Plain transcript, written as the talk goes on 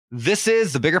This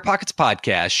is the Bigger Pockets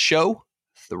Podcast, show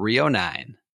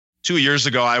 309. 2 years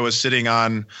ago, I was sitting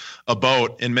on a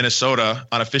boat in Minnesota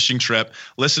on a fishing trip,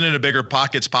 listening to Bigger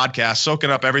Pockets podcast, soaking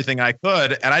up everything I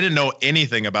could. And I didn't know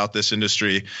anything about this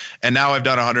industry. And now I've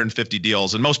done 150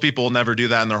 deals. And most people will never do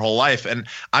that in their whole life. And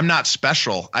I'm not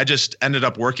special. I just ended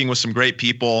up working with some great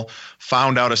people,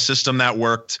 found out a system that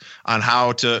worked on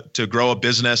how to grow a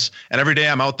business. And every day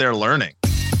I'm out there learning.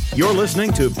 You're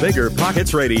listening to Bigger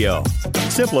Pockets Radio,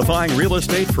 simplifying real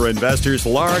estate for investors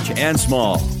large and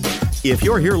small. If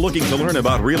you're here looking to learn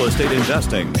about real estate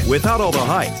investing without all the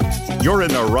hype, you're in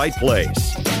the right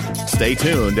place. Stay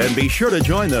tuned and be sure to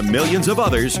join the millions of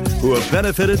others who have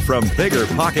benefited from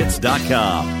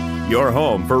BiggerPockets.com, your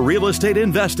home for real estate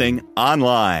investing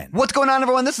online. What's going on,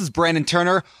 everyone? This is Brandon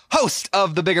Turner, host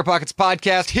of the Bigger Pockets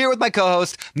Podcast, here with my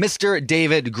co-host, Mr.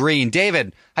 David Green.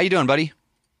 David, how you doing, buddy?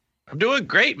 I'm doing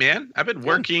great, man. I've been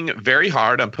working very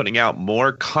hard on putting out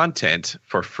more content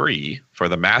for free for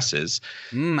the masses.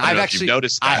 I've actually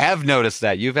noticed that. I have noticed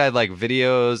that. You've had like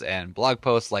videos and blog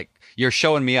posts, like you're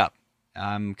showing me up.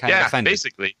 I'm kind of offended.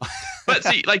 Basically. But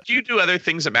see, like you do other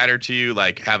things that matter to you,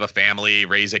 like have a family,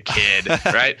 raise a kid,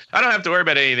 right? I don't have to worry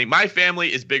about anything. My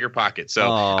family is Bigger Pockets.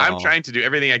 So I'm trying to do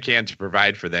everything I can to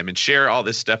provide for them and share all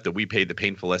this stuff that we paid the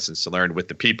painful lessons to learn with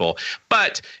the people.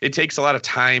 But it takes a lot of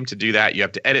time to do that. You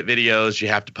have to edit videos. You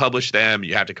have to publish them.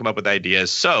 You have to come up with ideas.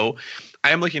 So I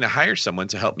am looking to hire someone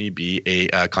to help me be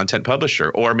a content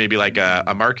publisher or maybe like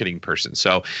a marketing person.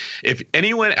 So if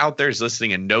anyone out there is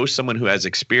listening and knows someone who has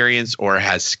experience or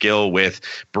has skill with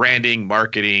branding,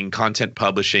 marketing, content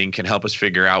publishing, can help us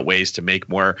figure out ways to make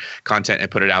more content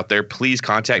and put it out there, please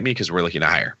contact me because we're looking to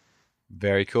hire.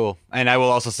 Very cool. And I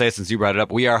will also say, since you brought it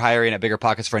up, we are hiring at Bigger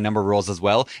Pockets for a number of roles as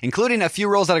well, including a few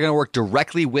roles that are going to work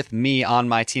directly with me on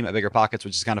my team at Bigger Pockets,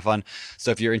 which is kind of fun.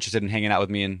 So if you're interested in hanging out with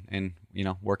me and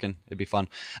working, it'd be fun.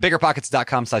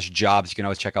 BiggerPockets.com/jobs. You can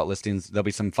always check out listings. There'll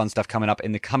be some fun stuff coming up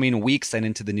in the coming weeks and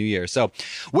into the new year. So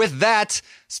with that,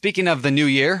 speaking of the new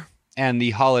year and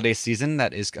the holiday season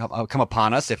that is come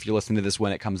upon us, if you're listening to this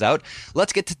when it comes out,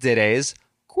 let's get to today's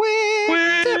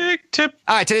quick tip.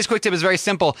 All right, today's quick tip is very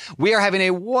simple. We are having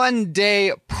a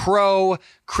one-day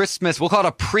Christmas, we'll call it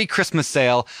a pre-Christmas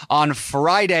sale on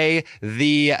Friday,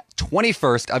 the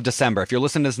 21st of December. If you're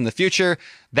listening to this in the future,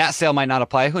 that sale might not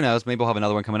apply. Who knows? Maybe we'll have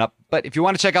another one coming up. But if you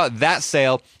want to check out that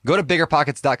sale, go to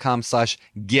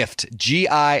biggerpockets.com/gift,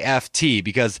 GIFT,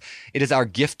 because it is our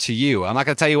gift to you. I'm not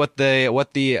going to tell you what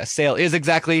the sale is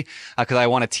exactly, because I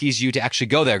want to tease you to actually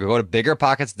go there. Go to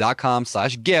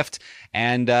biggerpockets.com/gift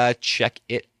and check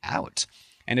it out.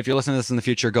 And if you're listening to this in the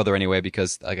future, go there anyway,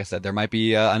 because like I said, there might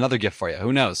be another gift for you.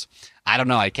 Who knows? I don't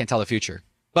know. I can't tell the future,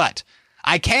 but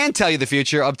I can tell you the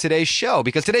future of today's show,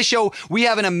 because today's show, we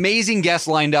have an amazing guest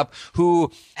lined up who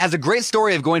has a great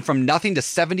story of going from nothing to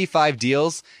 75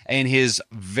 deals in his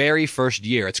very first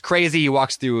year. It's crazy. He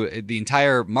walks through the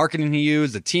entire marketing he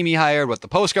used, the team he hired, what the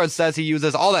postcard says he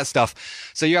uses, all that stuff.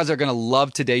 So you guys are going to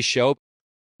love today's show.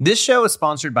 This show is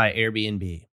sponsored by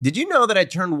Airbnb. Did you know that I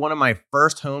turned one of my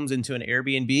first homes into an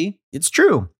Airbnb? It's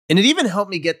true. And it even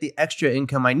helped me get the extra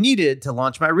income I needed to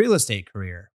launch my real estate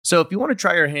career. So if you want to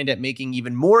try your hand at making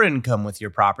even more income with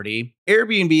your property,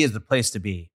 Airbnb is the place to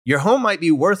be. Your home might be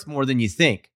worth more than you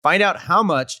think. Find out how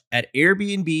much at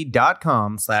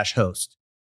airbnb.com/host.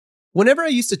 Whenever I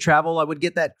used to travel, I would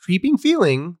get that creeping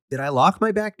feeling that I locked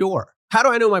my back door. How do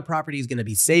I know my property is going to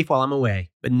be safe while I'm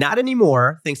away? But not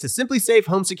anymore, thanks to SimpliSafe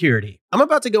Home Security. I'm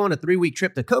about to go on a 3-week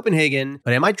trip to Copenhagen,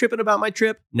 but am I tripping about my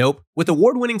trip? Nope. With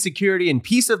award-winning security and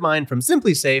peace of mind from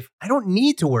SimpliSafe, I don't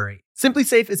need to worry.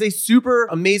 SimpliSafe is a super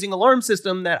amazing alarm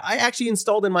system that I actually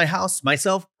installed in my house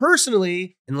myself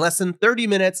personally in less than 30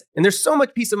 minutes. And there's so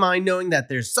much peace of mind knowing that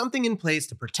there's something in place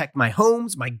to protect my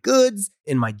homes, my goods,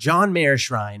 and my John Mayer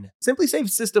shrine. SimpliSafe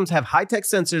systems have high-tech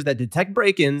sensors that detect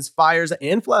break-ins, fires,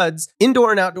 and floods, indoor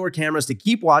and outdoor cameras to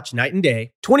keep watch night and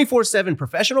day, 24/7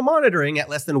 professional monitoring at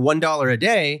less than $1 a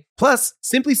day. Plus,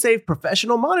 SimpliSafe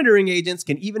professional monitoring agents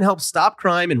can even help stop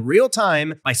crime in real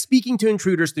time by speaking to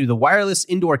intruders through the wireless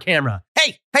indoor camera.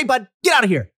 Hey, bud, get out of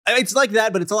here. It's like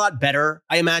that, but it's a lot better,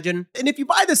 I imagine. And if you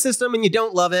buy the system and you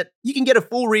don't love it, you can get a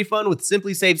full refund with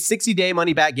SimpliSafe's 60-day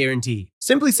money-back guarantee.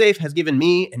 SimpliSafe has given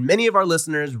me and many of our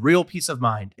listeners real peace of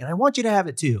mind, and I want you to have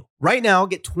it too. Right now,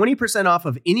 get 20% off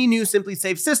of any new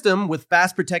SimpliSafe system with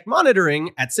Fast Protect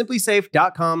monitoring at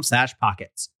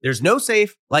simplisafe.com/pockets. There's no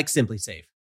safe like SimpliSafe.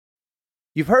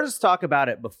 You've heard us talk about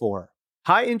it before.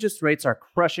 High interest rates are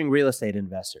crushing real estate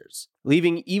investors,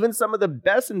 leaving even some of the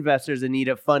best investors in need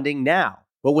of funding now.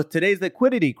 But with today's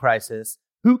liquidity crisis,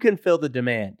 who can fill the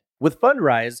demand? With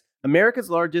Fundrise,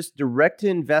 America's largest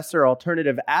direct-to-investor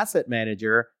alternative asset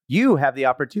manager, you have the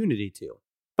opportunity to.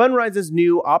 Fundrise's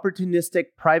new opportunistic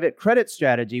private credit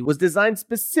strategy was designed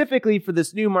specifically for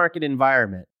this new market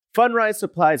environment. Fundrise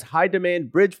supplies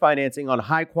high-demand bridge financing on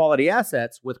high-quality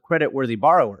assets with credit-worthy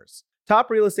borrowers. Top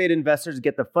real estate investors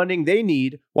get the funding they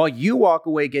need while you walk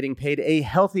away getting paid a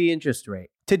healthy interest rate.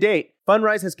 To date,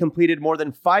 Fundrise has completed more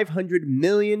than $500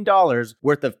 million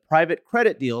worth of private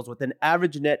credit deals with an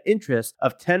average net interest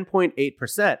of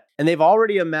 10.8%, and they've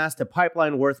already amassed a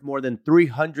pipeline worth more than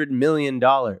 $300 million.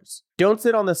 Don't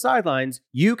sit on the sidelines.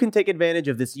 You can take advantage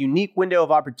of this unique window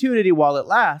of opportunity while it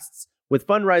lasts with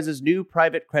Fundrise's new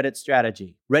private credit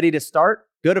strategy. Ready to start?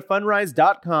 Go to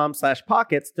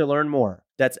fundrise.com/pockets to learn more.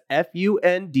 That's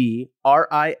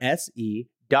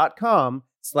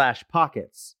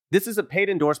fundrise.com/pockets. This is a paid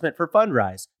endorsement for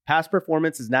Fundrise. Past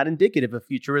performance is not indicative of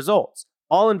future results.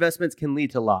 All investments can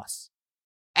lead to loss.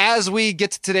 As we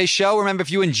get to today's show, remember, if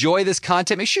you enjoy this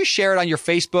content, make sure you share it on your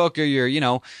Facebook or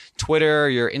your, Twitter, or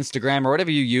your Instagram, or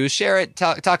whatever you use. Share it,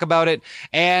 talk about it,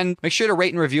 and make sure to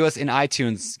rate and review us in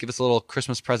iTunes. Give us a little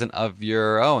Christmas present of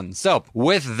your own. So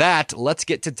with that, let's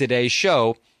get to today's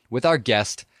show with our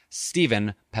guest,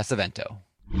 Stephen Pesavento.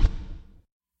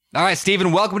 All right,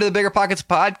 Stephen, welcome to the Bigger Pockets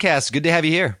podcast. Good to have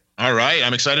you here. All right,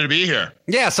 I'm excited to be here.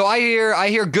 Yeah, so I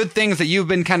hear good things that you've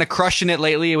been kind of crushing it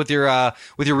lately with your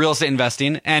real estate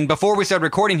investing. And before we started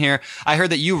recording here, I heard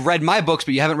that you've read my books,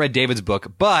 but you haven't read David's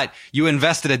book. But you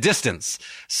invested a distance.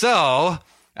 So,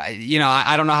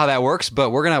 I don't know how that works,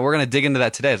 but we're gonna dig into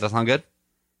that today. Does that sound good?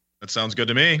 That sounds good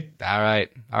to me. All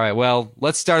right. Well,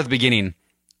 let's start at the beginning.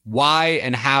 Why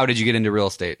and how did you get into real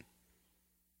estate?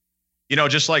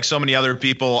 Just like so many other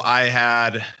people, I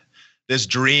had this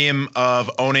dream of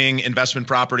owning investment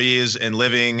properties and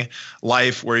living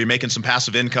life where you're making some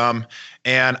passive income.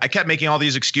 And I kept making all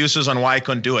these excuses on why I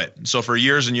couldn't do it. So for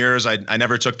years and years, I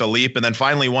never took the leap. And then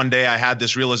finally, one day I had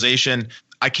this realization,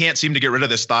 I can't seem to get rid of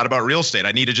this thought about real estate.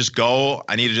 I need to just go.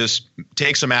 I need to just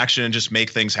take some action and just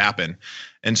make things happen.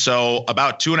 And so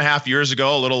about 2.5 years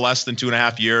ago, a little less than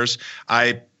 2.5 years,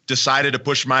 I decided to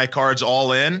push my cards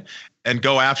all in and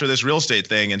go after this real estate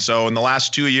thing. And so in the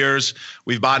last 2 years,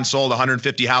 we've bought and sold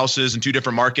 150 houses in 2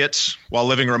 different markets while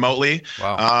living remotely.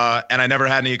 Wow. And I never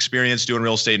had any experience doing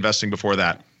real estate investing before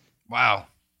that. Wow.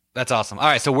 That's awesome. All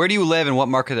right. So where do you live and what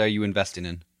market are you investing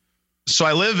in? So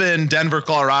I live in Denver,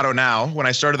 Colorado now. When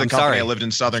I started the company, I lived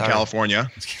in Southern California.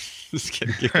 Just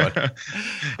kidding. Keep going.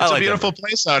 It's a beautiful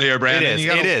place out here, Brandon.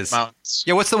 It is.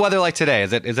 Yeah. What's the weather like today?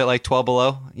 Is it like 12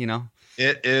 below,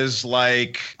 It is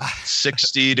like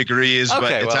 60 degrees,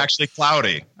 but it's actually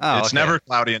cloudy. It's never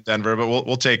cloudy in Denver, but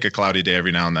we'll take a cloudy day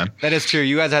every now and then. That is true.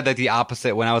 You guys had like the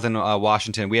opposite. When I was in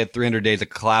Washington, we had 300 days of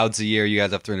clouds a year. You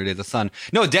guys have 300 days of sun.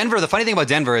 No, Denver, the funny thing about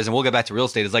Denver is, and we'll get back to real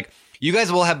estate, is like you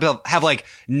guys will have like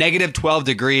negative 12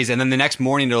 degrees, and then the next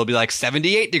morning it'll be like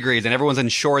 78 degrees, and everyone's in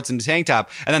shorts and tank top.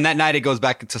 And then that night it goes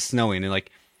back to snowing. And like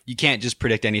you can't just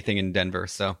predict anything in Denver.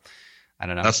 So I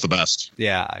don't know. That's the best.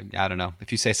 Yeah, I don't know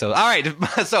if you say so. All right.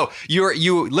 So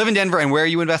you live in Denver, and where are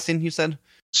you investing, you said?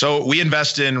 So we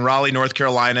invest in Raleigh, North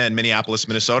Carolina, and Minneapolis,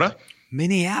 Minnesota.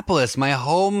 Minneapolis, my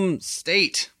home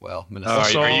state. Well,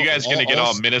 Minnesota. Are you guys going to get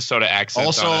all Minnesota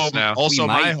accents on us now? Also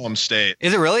my home state.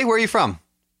 Is it really? Where are you from?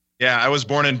 Yeah, I was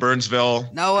born in Burnsville.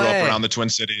 No way. Grew up around the Twin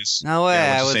Cities. No way.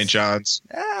 Yeah, I went to St. John's.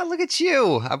 Look at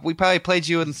you. We probably played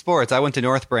you in sports. I went to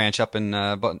North Branch up in,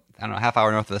 about, half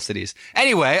hour north of the cities.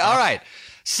 Anyway, all right.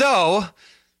 So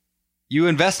you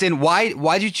invest in, why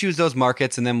did you choose those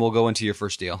markets? And then we'll go into your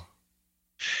first deal.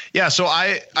 Yeah, so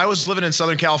I was living in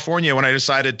Southern California when I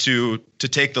decided to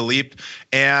take the leap.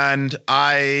 And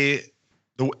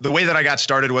the way that I got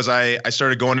started was I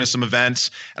started going to some events,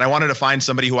 and I wanted to find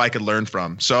somebody who I could learn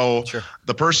from. So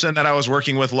The person that I was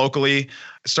working with locally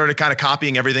started kind of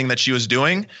copying everything that she was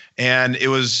doing, and it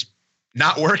was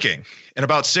not working. In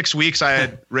about 6 weeks, I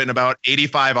had written about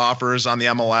 85 offers on the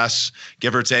MLS,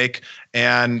 give or take,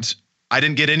 and I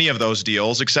didn't get any of those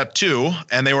deals except 2,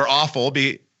 and they were awful.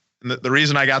 The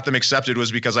reason I got them accepted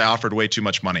was because I offered way too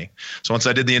much money. So once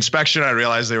I did the inspection, I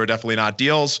realized they were definitely not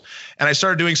deals. And I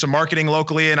started doing some marketing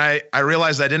locally, and I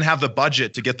realized I didn't have the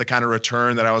budget to get the kind of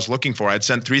return that I was looking for. I'd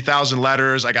sent 3,000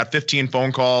 letters. I got 15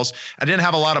 phone calls. I didn't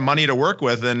have a lot of money to work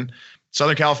with. And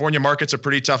Southern California market's a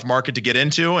pretty tough market to get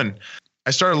into. And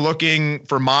I started looking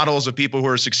for models of people who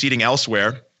are succeeding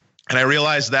elsewhere. And I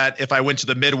realized that if I went to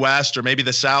the Midwest or maybe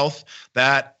the South,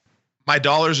 that my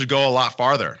dollars would go a lot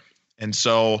farther. And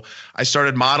so I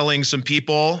started modeling some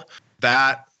people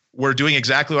that were doing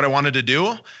exactly what I wanted to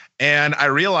do. And I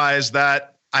realized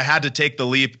that I had to take the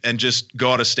leap and just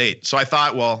go out of state. So I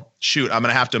thought, well, shoot, I'm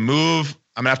going to have to move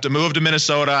I'm going to have to move to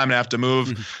Minnesota. I'm going to have to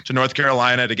move to North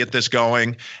Carolina to get this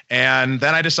going. And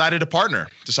then I decided to partner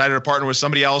with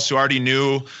somebody else who already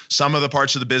knew some of the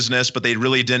parts of the business, but they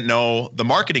really didn't know the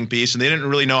marketing piece, and they didn't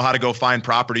really know how to go find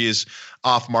properties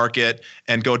off market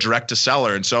and go direct to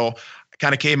seller. And so I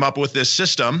kind of came up with this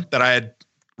system that I had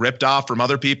ripped off from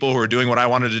other people who were doing what I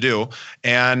wanted to do.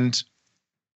 And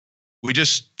we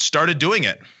just started doing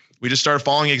it. We just started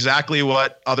following exactly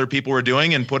what other people were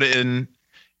doing and put it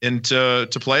into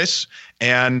place.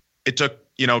 And it took,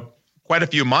 quite a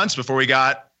few months before we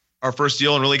got our first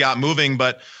deal and really got moving.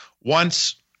 But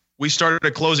once we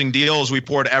started closing deals, we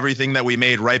poured everything that we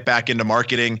made right back into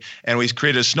marketing, and we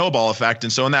created a snowball effect.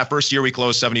 And so in that first year, we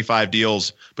closed 75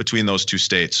 deals between those two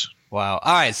states. Wow.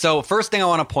 All right. So first thing I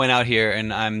want to point out here,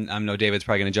 and I'm know David's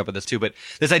probably going to jump at this too, but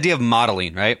this idea of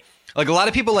modeling, right? Like a lot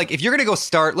of people, like if you're going to go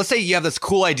start, let's say you have this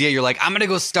cool idea. You're like, I'm going to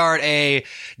go start a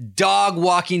dog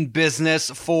walking business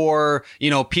for,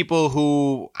 people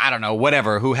who, I don't know,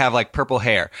 whatever, who have like purple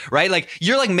hair, right? Like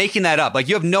you're like making that up. Like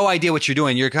you have no idea what you're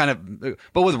doing. You're kind of,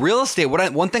 but with real estate,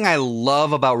 one thing I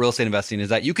love about real estate investing is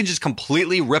that you can just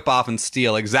completely rip off and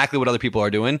steal exactly what other people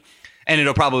are doing, and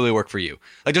it'll probably work for you.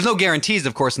 Like there's no guarantees,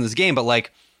 of course, in this game, but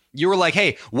like you were like,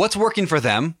 hey, what's working for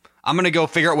them? I'm going to go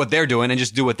figure out what they're doing and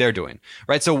just do what they're doing.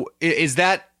 Right. So is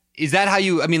that how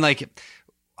you,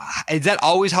 is that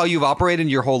always how you've operated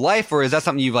your whole life, or is that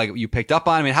something you picked up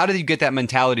on? I mean, how did you get that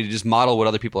mentality to just model what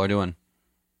other people are doing?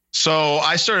 So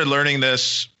I started learning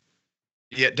this,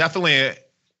 definitely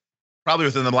probably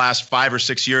within the last 5 or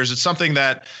 6 years. It's something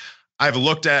that I've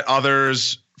looked at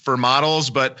others for models,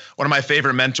 but one of my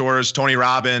favorite mentors, Tony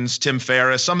Robbins, Tim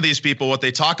Ferriss, some of these people, what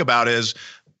they talk about is,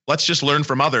 let's just learn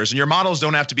from others. And your models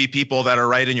don't have to be people that are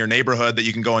right in your neighborhood that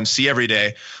you can go and see every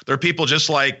day. They're people just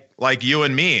like you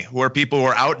and me, who are people who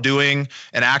are out doing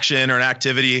an action or an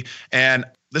activity. And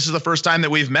this is the first time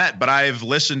that we've met, but I've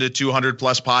listened to 200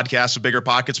 plus podcasts of Bigger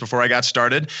Pockets before I got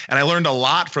started. And I learned a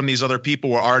lot from these other people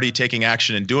who are already taking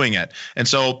action and doing it. And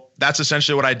so that's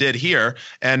essentially what I did here.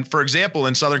 And for example,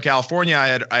 in Southern California,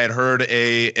 I had heard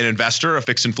an investor, a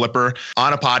fix and flipper,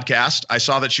 on a podcast. I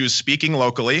saw that she was speaking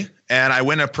locally, and I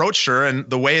went and approached her. And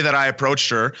the way that I approached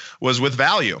her was with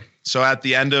value. So at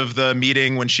the end of the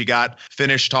meeting, when she got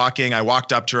finished talking, I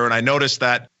walked up to her and I noticed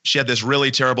that she had this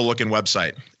really terrible looking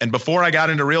website. And before I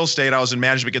got into real estate, I was in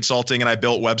management consulting and I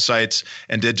built websites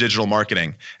and did digital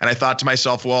marketing. And I thought to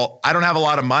myself, well, I don't have a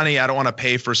lot of money. I don't want to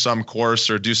pay for some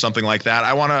course or do something like that.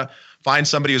 I want to find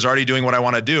somebody who's already doing what I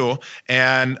want to do.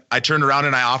 And I turned around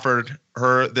and I offered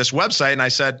her this website. And I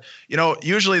said,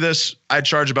 usually I'd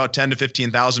charge about $10,000 to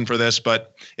 $15,000 for this.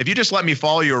 But if you just let me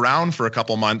follow you around for a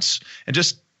couple months and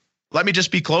just let me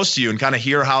just be close to you and kind of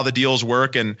hear how the deals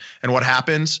work and what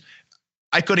happens.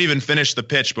 I couldn't even finish the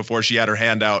pitch before she had her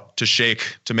hand out to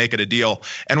shake to make it a deal.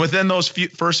 And within those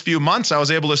first few months, I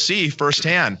was able to see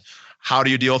firsthand, how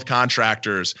do you deal with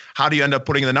contractors? How do you end up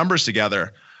putting the numbers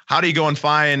together? How do you go and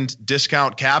find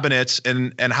discount cabinets,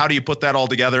 and how do you put that all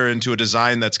together into a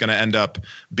design that's going to end up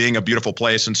being a beautiful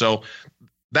place? And so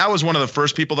that was one of the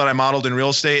first people that I modeled in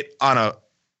real estate on a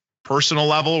personal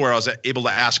level, where I was able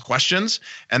to ask questions.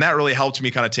 And that really helped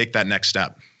me kind of take that next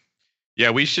step.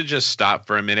 Yeah, we should just stop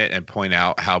for a minute and point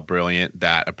out how brilliant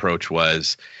that approach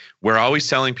was. We're always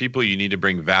telling people you need to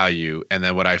bring value. And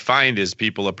then what I find is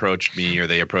people approach me or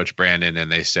they approach Brandon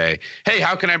and they say, hey,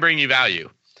 how can I bring you value?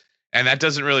 And that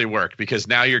doesn't really work, because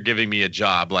now you're giving me a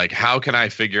job. Like, how can I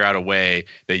figure out a way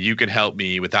that you can help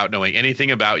me without knowing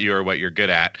anything about you or what you're good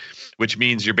at? Which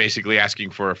means you're basically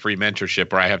asking for a free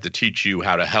mentorship, where I have to teach you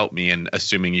how to help me, and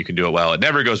assuming you can do it well. It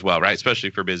never goes well, right? Especially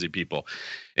for busy people.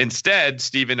 Instead,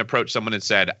 Stephen approached someone and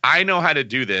said, I know how to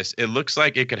do this. It looks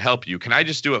like it could help you. Can I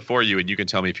just do it for you? And you can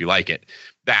tell me if you like it.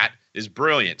 That is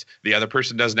brilliant. The other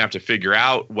person doesn't have to figure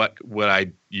out what would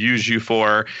I use you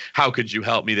for? How could you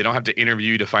help me? They don't have to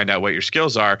interview you to find out what your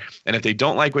skills are. And if they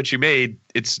don't like what you made,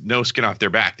 it's no skin off their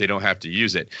back. They don't have to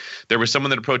use it. There was someone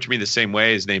that approached me the same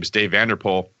way. His name's Dave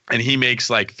Vanderpool, and he makes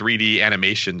like 3D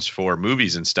animations for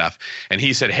movies and stuff. And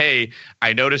he said, hey,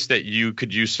 I noticed that you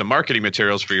could use some marketing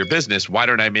materials for your business. Why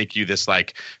don't I make you this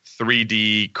like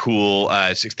 3D cool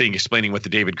thing explaining what the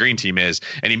David Green team is?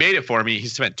 And he made it for me. He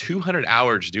spent 200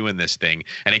 hours doing this thing,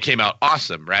 and it came out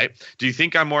awesome, right? Do you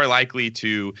think I'm more likely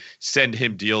to send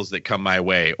him deals that come my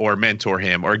way, or mentor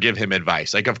him, or give him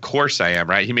advice? Like, of course I am,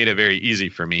 right? He made it very easy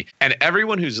for me. And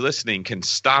everyone who's listening can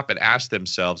stop and ask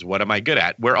themselves, what am I good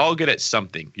at? We're all good at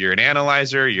something. You're an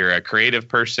analyzer, you're a creative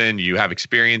person, you have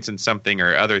experience in something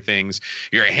or other things,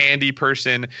 you're a handy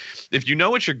person. If you know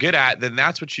what you're good at, then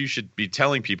that's what you should be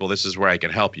telling people. This is where I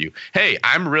can help you. Hey,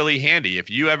 I'm really handy. If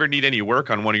you ever need any work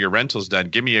on one of your rentals done,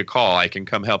 give me a call. I can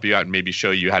come help you out and maybe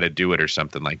show you how to do it or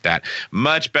something like that.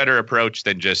 Much better approach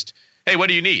than just, hey, what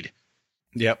do you need?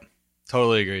 Yep.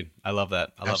 Totally agreed. I love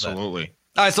that. Absolutely.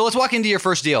 All right, so let's walk into your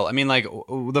first deal. I mean, like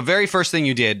the very first thing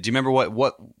you did. Do you remember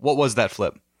what was that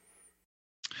flip?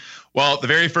 Well, the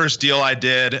very first deal I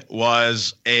did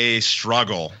was a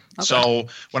struggle. Okay. So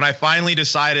when I finally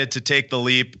decided to take the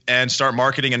leap and start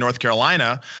marketing in North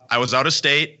Carolina, I was out of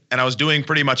state and I was doing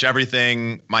pretty much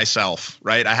everything myself,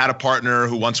 right? I had a partner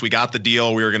who, once we got the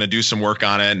deal, we were going to do some work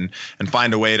on it and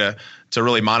find a way to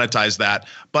really monetize that.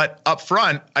 But up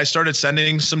front, I started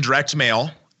sending some direct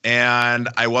mail. And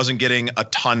I wasn't getting a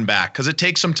ton back because it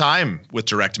takes some time with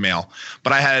direct mail.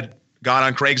 But I had gone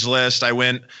on Craigslist. I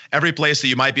went every place that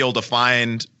you might be able to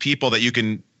find people that you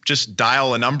can just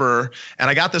dial a number. And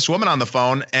I got this woman on the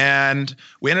phone and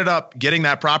we ended up getting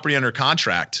that property under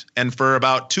contract. And for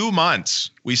about 2 months,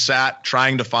 we sat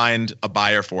trying to find a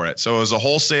buyer for it. So it was a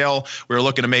wholesale. We were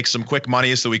looking to make some quick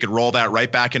money so we could roll that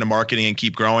right back into marketing and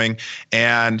keep growing.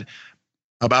 And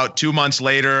about 2 months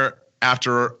later,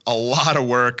 after a lot of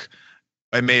work,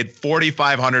 I made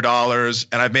 $4,500,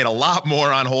 and I've made a lot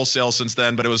more on wholesale since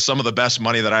then, but it was some of the best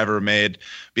money that I ever made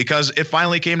because it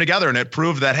finally came together and it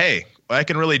proved that, hey, I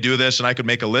can really do this and I could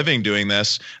make a living doing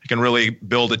this. I can really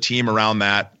build a team around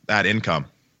that income.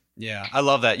 Yeah, I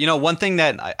love that. You know, one thing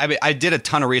that I did a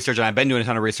ton of research, and I've been doing a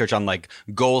ton of research on like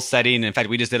goal setting. In fact,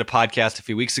 we just did a podcast a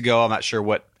few weeks ago. I'm not sure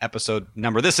what episode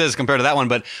number this is compared to that one,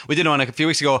 but we did one a few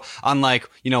weeks ago on like,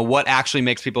 you know, what actually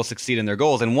makes people succeed in their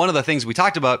goals. And one of the things we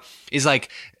talked about is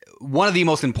like, one of the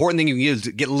most important things you can do is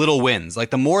get little wins. Like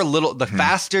the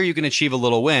faster you can achieve a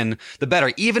little win, the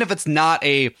better. Even if it's not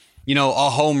a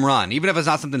home run, even if it's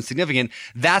not something significant,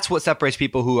 that's what separates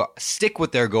people who stick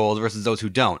with their goals versus those who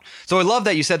don't. So I love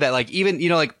that you said that, like, even,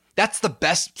 like that's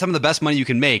some of the best money you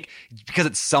can make because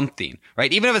it's something,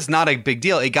 right? Even if it's not a big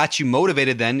deal, it got you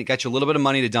motivated then, it got you a little bit of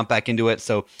money to dump back into it.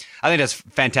 So I think that's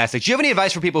fantastic. Do you have any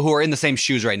advice for people who are in the same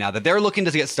shoes right now, that they're looking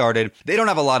to get started, they don't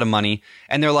have a lot of money,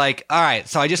 and they're like, all right,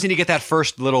 so I just need to get that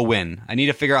first little win. I need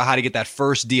to figure out how to get that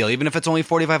first deal, even if it's only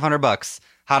 $4,500.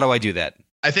 How do I do that?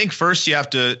 I think first you have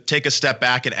to take a step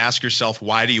back and ask yourself,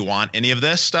 why do you want any of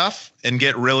this stuff? And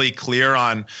get really clear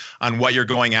on what you're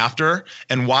going after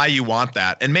and why you want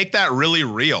that. And make that really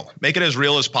real. Make it as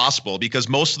real as possible, because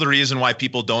most of the reason why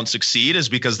people don't succeed is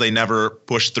because they never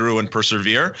push through and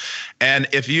persevere. And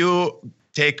if you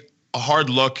take a hard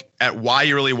look at why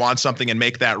you really want something and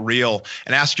make that real,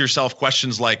 and ask yourself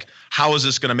questions like, how is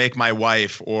this going to make my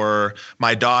wife or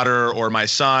my daughter or my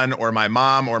son or my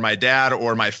mom or my dad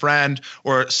or my friend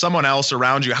or someone else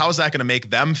around you, how is that going to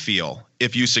make them feel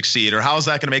if you succeed? Or how is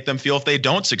that going to make them feel if they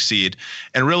don't succeed?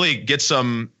 And really get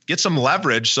some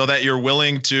leverage so that you're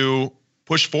willing to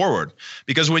push forward.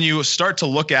 Because when you start to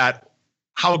look at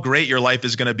how great your life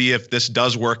is going to be if this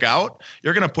does work out,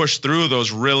 you're going to push through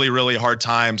those really, really hard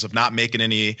times of not making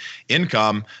any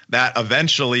income that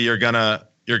eventually you're going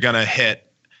to hit.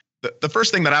 The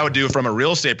first thing that I would do from a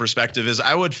real estate perspective is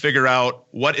I would figure out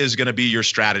what is going to be your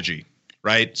strategy,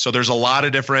 right? So there's a lot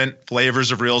of different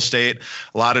flavors of real estate,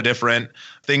 a lot of different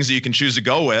things that you can choose to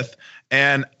go with.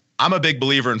 And I'm a big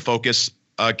believer in focus.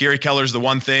 Gary Keller's The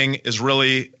One Thing is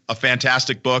really a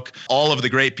fantastic book. All of the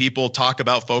great people talk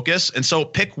about focus. And so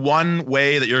pick one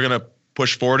way that you're going to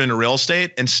push forward into real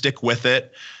estate and stick with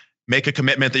it. Make a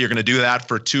commitment that you're going to do that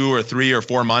for 2 or 3 or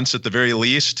 4 months at the very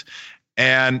least.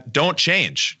 And don't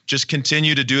change. Just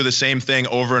continue to do the same thing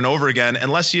over and over again,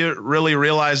 unless you really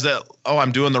realize that, oh,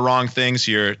 I'm doing the wrong things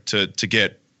here to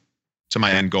get to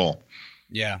my end goal.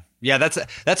 Yeah, that's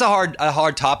a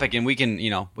hard topic, and we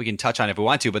can touch on it if we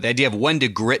want to. But the idea of when to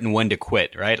grit and when to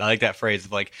quit, right? I like that phrase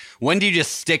of like, when do you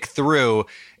just stick through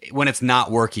when it's not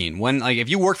working? When, like, if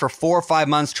you worked for 4 or 5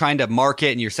 months trying to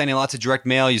market and you're sending lots of direct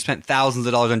mail, you spent thousands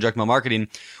of dollars on direct mail marketing.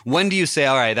 When do you say,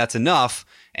 all right, that's enough?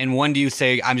 And when do you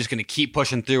say, I'm just going to keep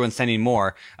pushing through and sending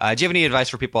more? Do you have any advice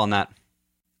for people on that?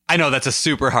 I know that's a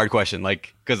super hard question,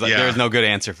 like, because there's no good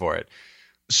answer for it.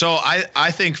 So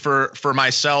I think for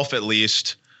myself at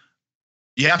least,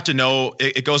 you have to know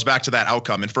it goes back to that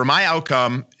outcome. And for my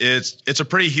outcome, it's a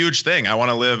pretty huge thing. I want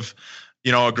to live,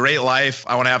 a great life.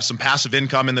 I want to have some passive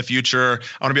income in the future.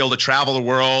 I want to be able to travel the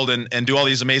world and do all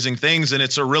these amazing things. And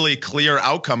it's a really clear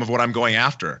outcome of what I'm going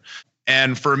after.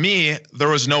 And for me, there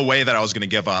was no way that I was going to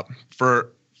give up.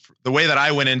 For the way that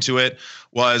I went into it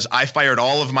was I fired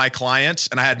all of my clients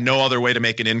and I had no other way to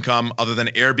make an income other than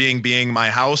Airbnb being my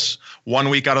house 1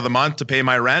 week out of the month to pay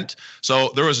my rent.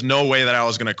 So there was no way that I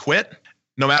was going to quit.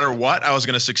 No matter what, I was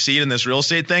going to succeed in this real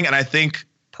estate thing. And I think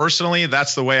personally,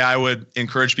 that's the way I would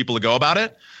encourage people to go about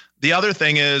it. The other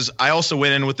thing is I also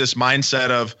went in with this mindset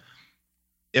of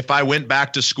if I went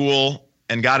back to school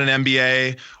and got an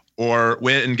MBA or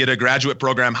went and get a graduate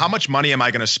program, how much money am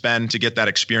I going to spend to get that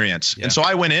experience? Yeah. And so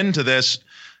I went into this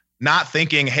not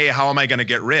thinking, hey, how am I going to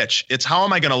get rich? It's how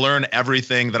am I going to learn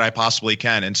everything that I possibly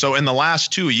can? And so in the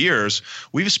last 2 years,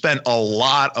 we've spent a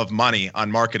lot of money on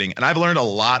marketing, and I've learned a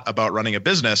lot about running a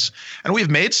business, and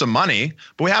we've made some money,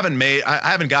 but I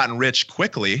haven't gotten rich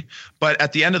quickly. But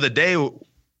at the end of the day,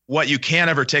 what you can't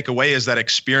ever take away is that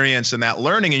experience and that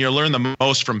learning, and you'll learn the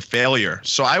most from failure.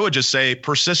 So I would just say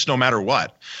persist no matter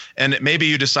what. And maybe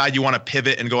you decide you want to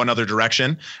pivot and go another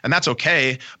direction, and that's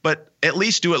okay, but at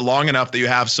least do it long enough that you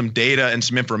have some data and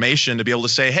some information to be able to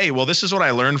say, hey, well, this is what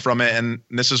I learned from it, and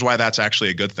this is why that's actually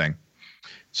a good thing.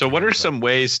 So what are some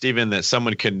ways, Stephen, that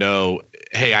someone can know,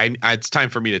 hey, it's time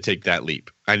for me to take that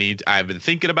leap? I've been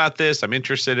thinking about this. I'm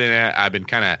interested in it. I've been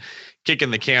kind of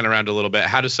kicking the can around a little bit.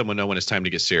 How does someone know when it's time to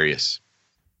get serious?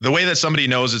 The way that somebody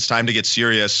knows it's time to get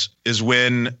serious is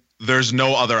when there's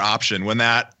no other option. When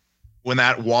that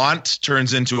want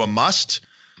turns into a must,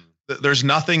 there's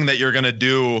nothing that you're going to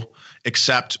do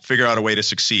except figure out a way to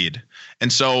succeed.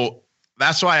 And so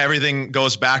that's why everything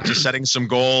goes back to setting some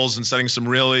goals and setting some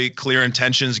really clear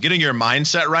intentions, getting your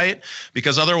mindset right,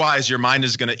 because otherwise your mind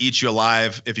is going to eat you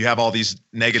alive if you have all these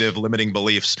negative limiting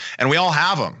beliefs. And we all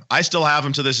have them. I still have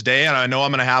them to this day, and I know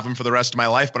I'm going to have them for the rest of my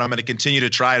life, but I'm going to continue to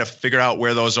try to figure out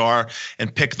where those are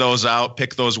and pick those out,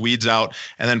 pick those weeds out,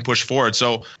 and then push forward.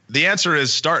 So the answer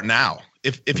is start now.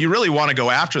 If you really want to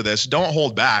go after this, don't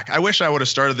hold back. I wish I would have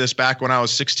started this back when I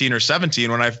was 16 or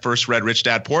 17 when I first read Rich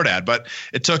Dad Poor Dad, but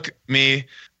it took me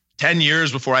 10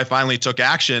 years before I finally took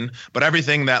action. But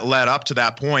everything that led up to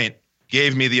that point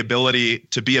gave me the ability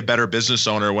to be a better business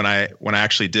owner when I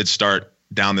actually did start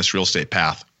down this real estate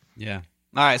path. Yeah.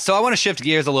 All right, so I want to shift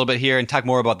gears a little bit here and talk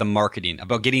more about the marketing,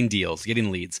 about getting deals,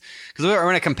 getting leads. Because we're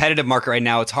in a competitive market right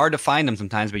now. It's hard to find them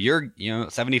sometimes, but you're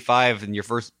 75 in your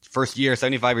first year,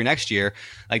 75 your next year.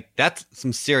 Like that's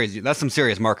some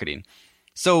serious marketing.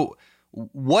 So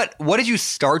what did you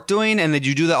start doing, and did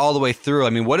you do that all the way through? I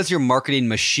mean, what does your marketing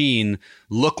machine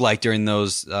look like during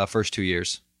those first 2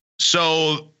 years?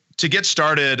 So to get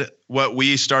started, what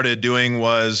we started doing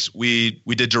was we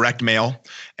did direct mail,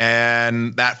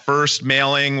 and that first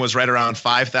mailing was right around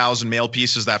 5,000 mail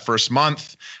pieces that first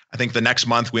month. I think the next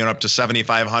month we went up to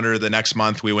 7,500. The next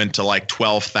month we went to like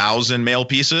 12,000 mail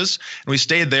pieces, and we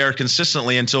stayed there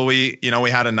consistently until we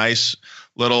had a nice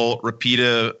little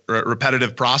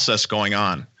repetitive process going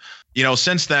on.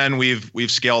 Since then we've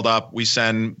scaled up. We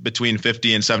send between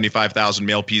 50 and 75,000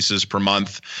 mail pieces per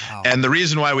month. Wow. And the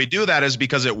reason why we do that is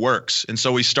because it works. And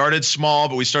so we started small,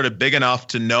 but we started big enough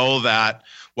to know that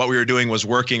what we were doing was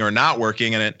working or not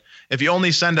working. And if you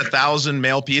only send 1,000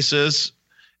 mail pieces,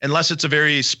 unless it's a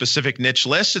very specific niche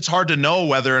list, it's hard to know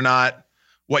whether or not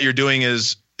what you're doing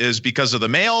is because of the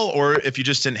mail or if you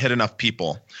just didn't hit enough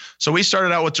people. So we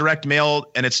started out with direct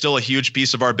mail, and it's still a huge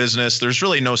piece of our business. There's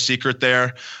really no secret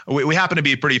there. We happen to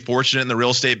be pretty fortunate in the real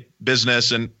estate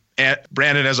business. And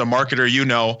Brandon, as a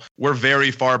marketer, we're very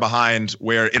far behind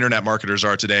where internet marketers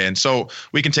are today. And so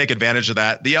we can take advantage of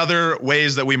that. The other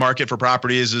ways that we market for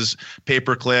properties is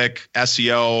pay-per-click,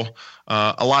 SEO,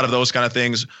 a lot of those kind of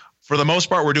things. For the most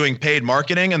part, we're doing paid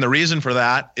marketing. And the reason for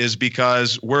that is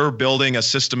because we're building a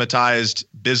systematized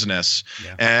business.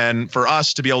 Yeah. And for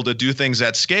us to be able to do things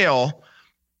at scale,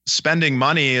 spending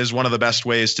money is one of the best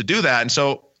ways to do that. And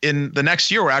so in the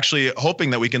next year, we're actually hoping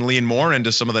that we can lean more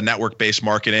into some of the network-based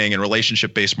marketing and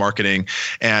relationship-based marketing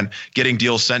and getting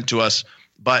deals sent to us.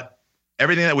 But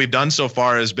everything that we've done so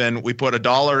far has been we put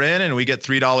 $1 in and we get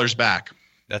 $3 back.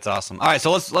 That's awesome. All right,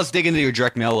 so let's dig into your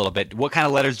direct mail a little bit. What kind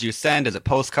of letters do you send? Is it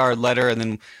postcard, letter? And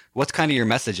then what's kind of your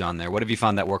message on there? What have you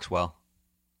found that works well?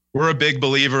 We're a big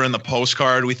believer in the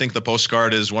postcard. We think the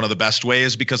postcard is one of the best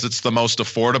ways because it's the most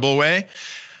affordable way.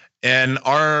 And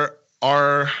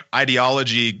our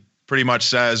ideology pretty much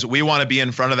says we want to be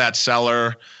in front of that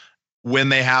seller when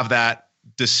they have that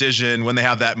decision, when they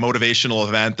have that motivational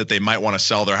event that they might want to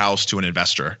sell their house to an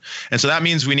investor. And so that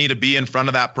means we need to be in front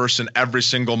of that person every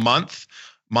single month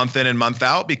in and month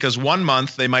out, because 1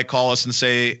 month they might call us and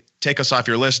say, take us off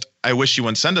your list. I wish you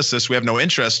wouldn't send us this. We have no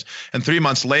interest. And 3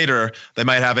 months later, they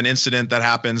might have an incident that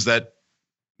happens that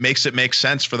makes it make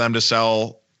sense for them to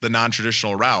sell the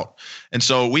non-traditional route. And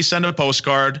so we send a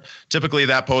postcard. Typically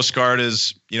that postcard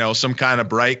is, some kind of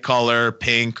bright color,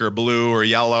 pink or blue or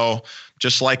yellow,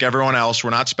 just like everyone else. We're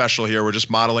not special here. We're just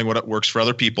modeling what works for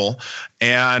other people.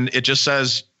 And it just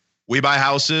says, we buy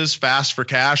houses fast for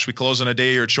cash. We close on a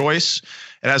day of your choice.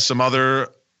 It has some other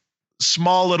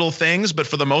small little things, but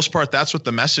for the most part, that's what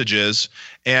the message is.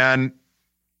 And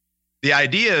the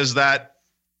idea is that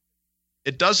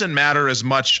it doesn't matter as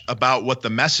much about what the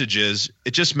message is.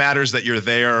 It just matters that you're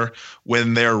there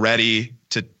when they're ready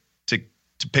to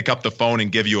pick up the phone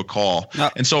and give you a call.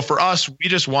 And so for us, we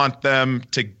just want them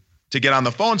to get on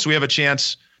the phone so we have a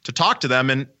chance to talk to them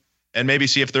and maybe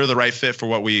see if they're the right fit for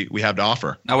what we have to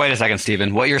offer. Now, wait a second,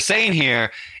 Stephen. What you're saying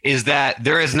here is that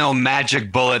there is no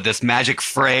magic bullet, this magic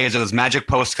phrase or this magic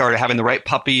postcard or having the right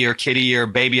puppy or kitty or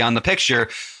baby on the picture.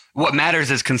 What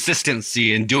matters is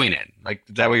consistency in doing it. Like,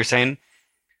 is that what you're saying?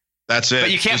 That's it.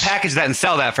 But you can't package that and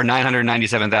sell that for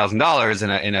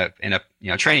 $997,000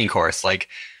 in a training course. Like,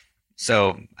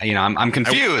 so I'm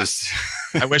confused.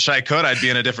 I wish I could. I'd be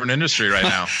in a different industry right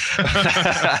now.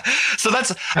 So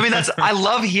I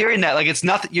love hearing that. Like, it's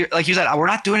nothing. Like you said, we're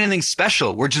not doing anything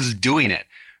special. We're just doing it.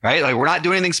 Right? Like, we're not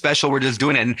doing anything special. We're just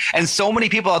doing it. And so many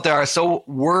people out there are so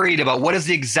worried about what does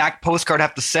the exact postcard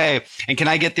have to say? And can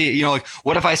I get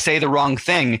what if I say the wrong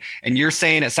thing? And you're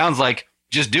saying, it sounds like,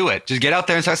 just do it. Just get out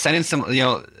there and start sending some,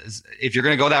 if you're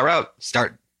going to go that route,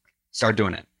 start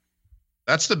doing it.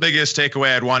 That's the biggest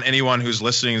takeaway I'd want anyone who's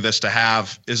listening to this to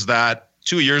have, is that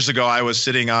 2 years ago, I was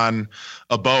sitting on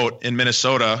a boat in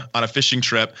Minnesota on a fishing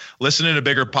trip, listening to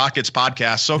Bigger Pockets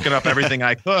podcast, soaking up everything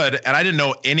I could. And I didn't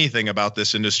know anything about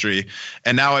this industry.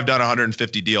 And now I've done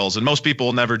 150 deals. And most people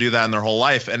will never do that in their whole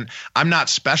life. And I'm not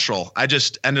special. I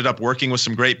just ended up working with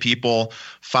some great people,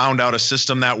 found out a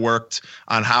system that worked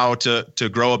on how to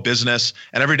grow a business.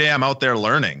 And every day I'm out there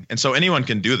learning. And so anyone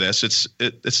can do this.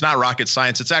 It's not rocket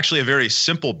science. It's actually a very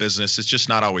simple business. It's just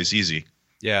not always easy.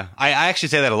 Yeah, I actually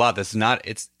say that a lot. It's not.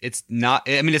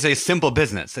 I mean, it's a simple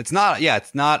business. It's not. Yeah,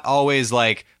 it's not always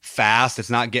like fast. It's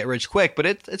not get rich quick, but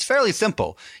it's fairly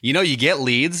simple. You get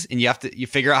leads, and you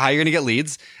figure out how you're going to get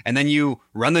leads, and then you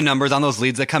run the numbers on those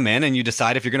leads that come in, and you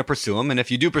decide if you're going to pursue them. And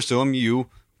if you do pursue them, you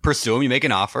make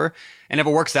an offer, and if it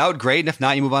works out, great. And if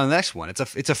not, you move on to the next one.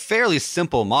 It's a fairly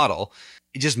simple model.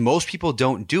 It just most people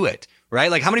don't do it. Right?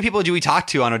 Like, how many people do we talk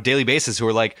to on a daily basis who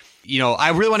are like, I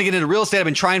really want to get into real estate. I've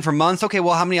been trying for months. Okay,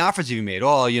 well, how many offers have you made?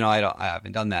 Oh, I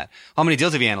haven't done that. How many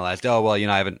deals have you analyzed? Oh, well,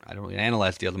 I don't really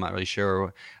analyze deals. I'm not really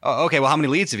sure. Oh, okay, well, how many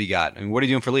leads have you got? I mean, what are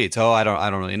you doing for leads? Oh, I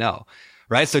don't really know.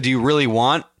 Right? So do you really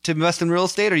want to invest in real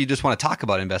estate, or you just want to talk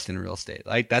about investing in real estate?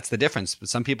 Like, that's the difference. But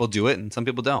some people do it and some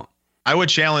people don't. I would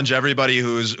challenge everybody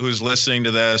who's listening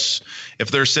to this, if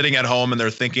they're sitting at home and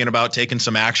they're thinking about taking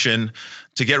some action,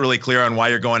 to get really clear on why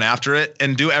you're going after it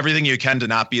and do everything you can to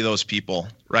not be those people,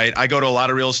 right? I go to a lot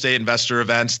of real estate investor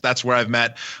events. That's where I've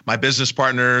met my business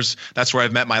partners. That's where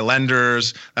I've met my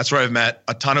lenders. That's where I've met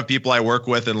a ton of people I work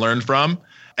with and learn from.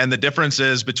 And the difference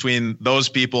is between those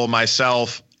people,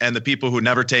 myself, and the people who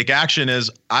never take action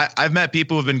is I've met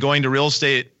people who've been going to real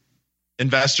estate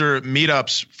investor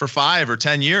meetups for 5 or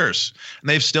 10 years, and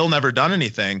they've still never done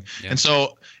anything. Yeah. And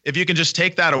so if you can just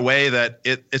take that away, that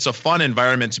it's a fun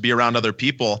environment to be around other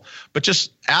people, but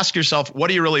just ask yourself, what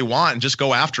do you really want? And just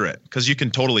go after it, because you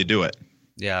can totally do it.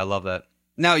 Yeah, I love that.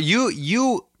 Now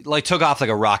you like took off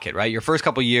like a rocket, right? Your first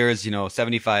couple of years,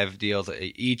 75 deals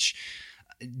each.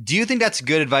 Do you think that's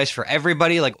good advice for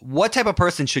everybody? Like, what type of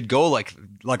person should go like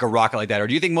a rocket like that? Or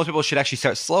do you think most people should actually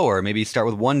start slower, maybe start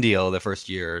with one deal the first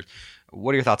year?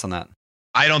 What are your thoughts on that?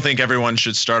 I don't think everyone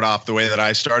should start off the way that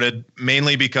I started,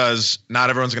 mainly because not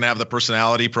everyone's going to have the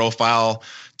personality profile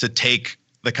to take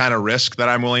the kind of risk that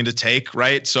I'm willing to take,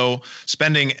 right? So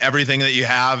spending everything that you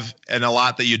have and a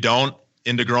lot that you don't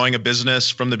into growing a business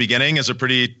from the beginning is a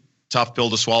pretty tough pill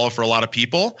to swallow for a lot of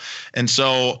people. And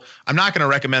so I'm not going to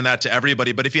recommend that to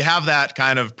everybody, but if you have that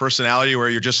kind of personality where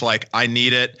you're just like, I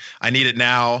need it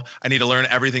now, I need to learn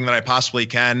everything that I possibly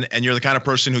can, and you're the kind of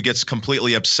person who gets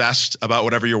completely obsessed about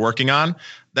whatever you're working on,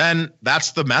 then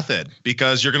that's the method,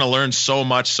 because you're going to learn so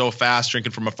much so fast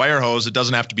drinking from a fire hose. It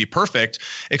doesn't have to be perfect,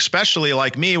 especially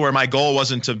like me, where my goal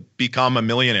wasn't to become a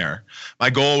millionaire. My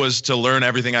goal was to learn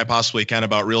everything I possibly can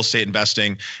about real estate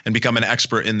investing and become an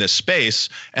expert in this space.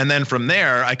 And then from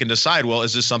there, I can decide, well,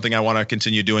 is this something I want to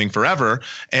continue doing forever?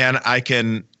 And I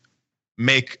can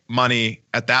make money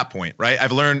at that point, right?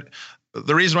 I've learned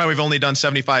the reason why we've only done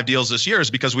 75 deals this year is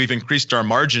because we've increased our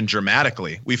margin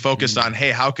dramatically. We focused on,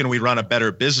 hey, how can we run a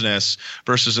better business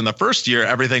versus in the first year,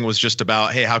 everything was just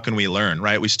about, hey, how can we learn,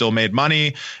 right? We still made money.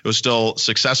 It was still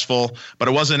successful, but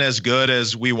it wasn't as good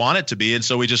as we want it to be. And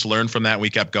so we just learned from that and we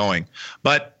kept going.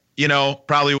 But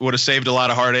probably would have saved a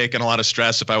lot of heartache and a lot of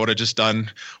stress if I would have just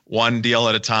done one deal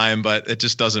at a time, but it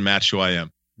just doesn't match who I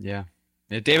am. Yeah.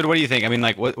 David, what do you think? I mean,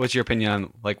 like, what's your opinion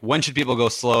on, like, when should people go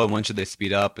slow and when should they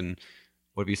speed up, and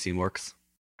what have you seen works?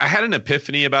 I had an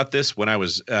epiphany about this when I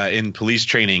was in police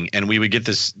training, and we would get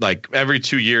this, like, every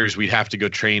 2 years we'd have to go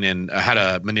train in how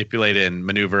to manipulate and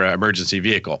maneuver an emergency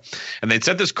vehicle. And they'd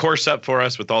set this course up for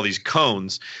us with all these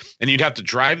cones, and you'd have to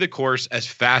drive the course as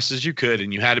fast as you could,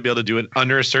 and you had to be able to do it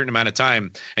under a certain amount of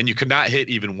time, and you could not hit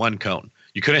even one cone.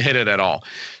 You couldn't hit it at all.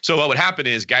 So what would happen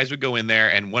is guys would go in there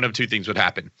and one of two things would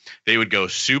happen. They would go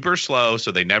super slow,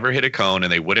 so they never hit a cone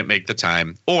and they wouldn't make the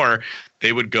time, or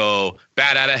they would go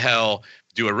bat out of hell,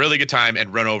 do a really good time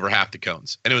and run over half the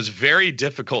cones. And it was very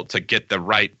difficult to get the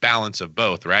right balance of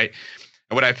both, right?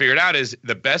 And what I figured out is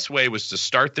the best way was to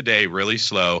start the day really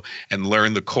slow and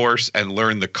learn the course and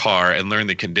learn the car and learn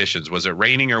the conditions. Was it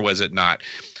raining or was it not?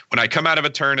 When I come out of a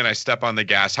turn and I step on the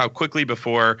gas, how quickly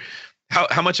before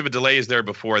how much of a delay is there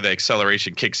before the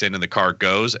acceleration kicks in and the car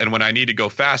goes? And when I need to go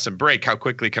fast and brake, how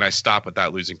quickly can I stop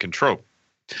without losing control?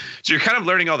 So you're kind of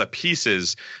learning all the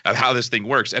pieces of how this thing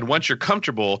works. And once you're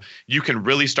comfortable, you can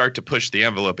really start to push the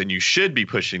envelope, and you should be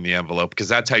pushing the envelope because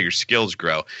that's how your skills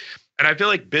grow. And I feel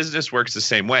like business works the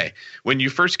same way. When you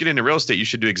first get into real estate, you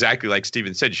should do exactly like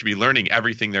Steven said. You should be learning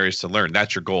everything there is to learn.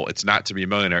 That's your goal. It's not to be a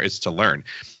millionaire. It's to learn.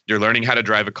 You're learning how to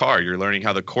drive a car. You're learning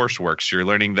how the course works. You're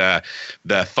learning the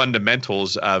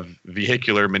fundamentals of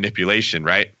vehicular manipulation,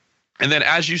 right? And then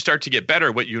as you start to get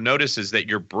better, what you notice is that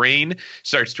your brain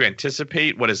starts to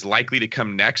anticipate what is likely to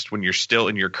come next when you're still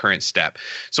in your current step.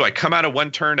 So I come out of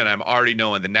one turn and I'm already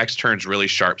knowing the next turn's really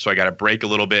sharp. So I got to brake a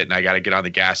little bit and I got to get on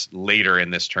the gas later in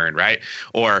this turn, right?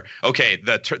 Or, okay,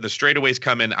 the straightaway's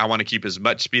coming. I want to keep as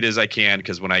much speed as I can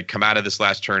because when I come out of this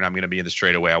last turn, I'm going to be in the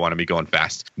straightaway. I want to be going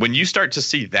fast. When you start to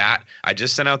see that, I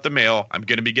just sent out the mail. I'm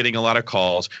going to be getting a lot of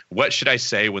calls. What should I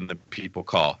say when the people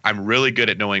call? I'm really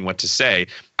good at knowing what to say.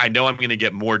 I know I'm going to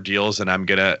get more deals than I'm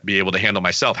going to be able to handle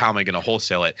myself. How am I going to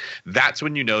wholesale it? That's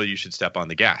when you know you should step on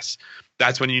the gas.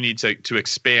 That's when you need to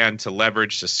expand, to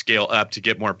leverage, to scale up, to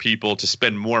get more people, to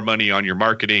spend more money on your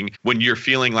marketing when you're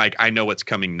feeling like I know what's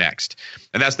coming next.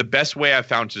 And that's the best way I've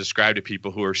found to describe to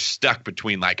people who are stuck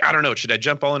between like, I don't know, should I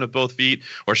jump all in with both feet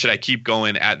or should I keep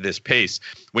going at this pace?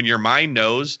 When your mind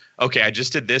knows, okay, I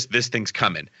just did this thing's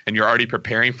coming and you're already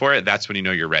preparing for it, that's when you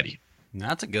know you're ready.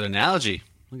 That's a good analogy.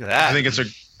 Look at that. I think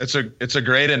it's a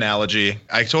great analogy.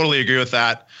 I totally agree with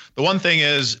that. The one thing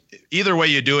is, either way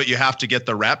you do it, you have to get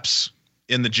the reps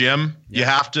in the gym. Yeah. You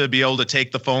have to be able to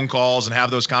take the phone calls and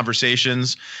have those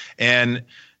conversations. And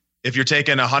if you're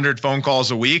taking 100 phone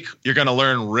calls a week, you're going to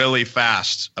learn really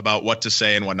fast about what to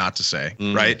say and what not to say,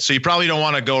 right? So you probably don't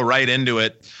want to go right into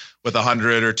it with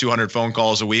 100 or 200 phone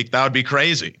calls a week. That would be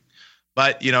crazy.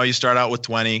 But, you start out with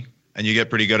 20 and you get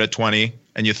pretty good at 20.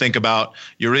 And you think about,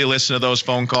 you really listen to those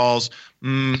phone calls.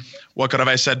 What could have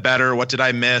I said better? What did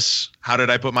I miss? How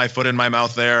did I put my foot in my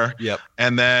mouth there? Yep.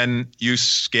 And then you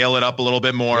scale it up a little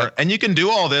bit more. Yep. And you can do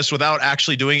all this without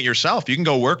actually doing it yourself. You can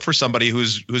go work for somebody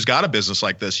who's got a business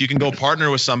like this. You can go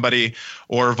partner with somebody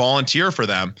or volunteer for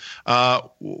them.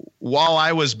 While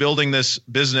I was building this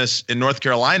business in North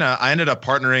Carolina, I ended up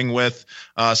partnering with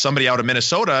somebody out of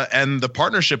Minnesota. And the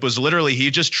partnership was literally, he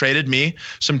just traded me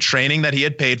some training that he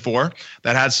had paid for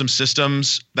that had some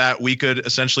systems that we could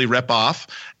essentially rip off.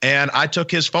 And I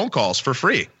took his phone calls for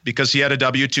free because he had a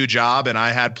W-2 job and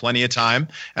I had plenty of time.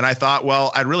 And I thought,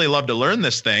 well, I'd really love to learn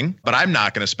this thing, but I'm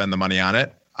not going to spend the money on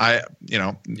it.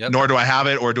 Nor do I have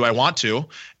it or do I want to.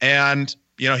 And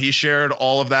he shared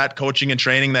all of that coaching and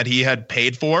training that he had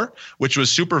paid for, which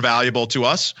was super valuable to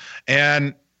us.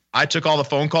 And I took all the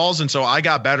phone calls. And so I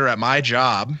got better at my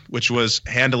job, which was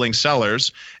handling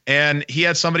sellers. And he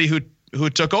had somebody who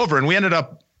took over, and we ended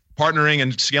up partnering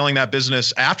and scaling that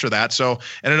business after that. So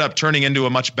ended up turning into a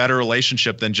much better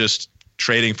relationship than just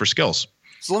trading for skills.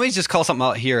 So let me just call something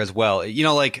out here as well.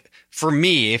 Like for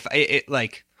me,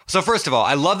 so first of all,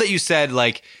 I love that you said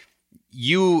like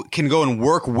you can go and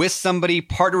work with somebody,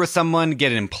 partner with someone,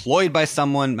 get employed by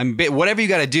someone. I mean, whatever you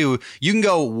got to do, you can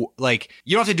go like,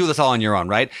 you don't have to do this all on your own,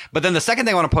 right? But then the second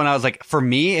thing I want to point out is like, for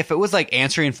me, if it was like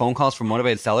answering phone calls from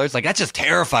motivated sellers, like that just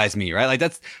terrifies me, right? Like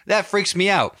that freaks me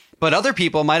out. But other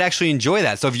people might actually enjoy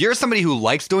that. So if you're somebody who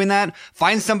likes doing that,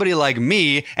 find somebody like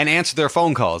me and answer their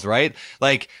phone calls, right?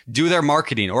 Like do their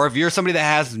marketing. Or if you're somebody that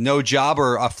has no job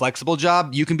or a flexible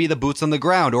job, you can be the boots on the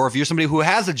ground. Or if you're somebody who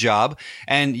has a job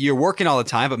and you're working all the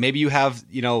time, but maybe you have,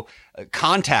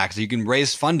 contacts, you can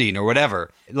raise funding or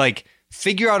whatever. Like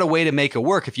figure out a way to make it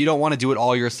work if you don't want to do it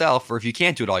all yourself or if you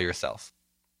can't do it all yourself.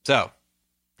 So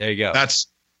there you go. That's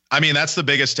the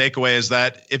biggest takeaway is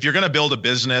that if you're going to build a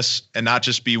business and not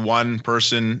just be one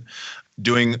person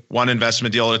doing one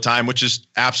investment deal at a time, which is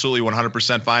absolutely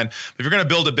 100% fine. But if you're going to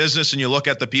build a business and you look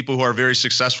at the people who are very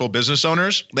successful business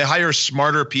owners, they hire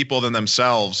smarter people than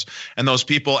themselves. And those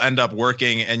people end up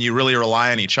working and you really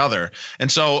rely on each other.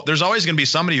 And so there's always going to be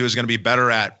somebody who's going to be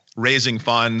better at raising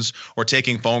funds or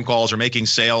taking phone calls or making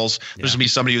sales. Yeah. There's going to be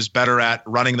somebody who's better at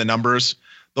running the numbers.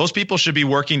 Those people should be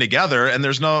working together, and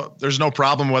there's no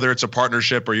problem whether it's a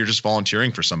partnership or you're just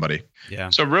volunteering for somebody. Yeah.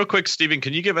 So real quick, Stephen,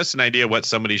 can you give us an idea what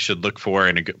somebody should look for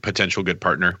in a potential good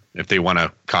partner if they want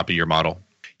to copy your model?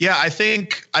 Yeah, I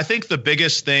think the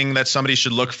biggest thing that somebody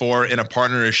should look for in a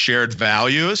partner is shared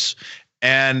values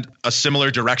and a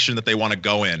similar direction that they want to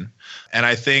go in. And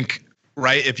I think,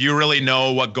 right, if you really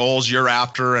know what goals you're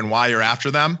after and why you're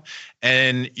after them,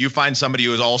 and you find somebody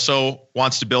who also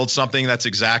wants to build something that's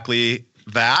exactly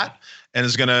that and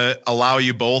is going to allow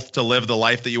you both to live the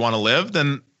life that you want to live,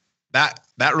 then that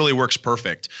really works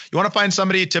perfect. You want to find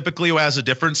somebody typically who has a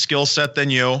different skill set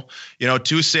than you.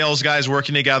 Two sales guys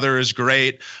working together is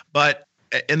great, but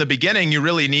in the beginning, you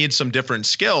really need some different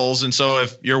skills. And so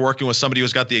if you're working with somebody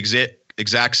who's got the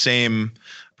exact same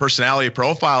personality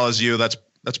profile as you, that's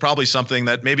probably something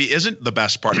that maybe isn't the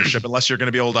best partnership unless you're going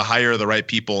to be able to hire the right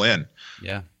people in.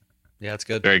 Yeah, that's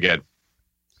good. Very good.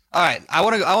 All right, I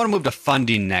want to move to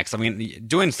funding next. I mean,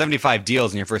 doing 75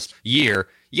 deals in your first year,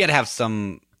 you got to have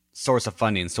some source of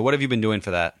funding. So what have you been doing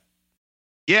for that?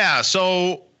 Yeah,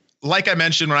 so like I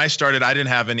mentioned, when I started, I didn't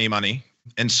have any money.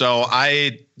 And so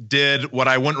I did what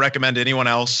I wouldn't recommend to anyone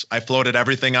else. I floated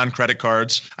everything on credit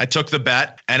cards. I took the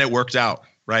bet and it worked out,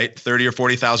 right? $30,000 or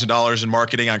 $40,000 in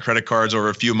marketing on credit cards over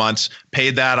a few months,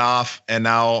 paid that off. And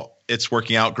now it's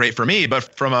working out great for me.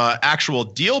 But from an actual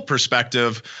deal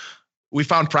perspective, we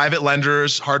found private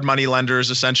lenders, hard money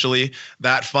lenders, essentially,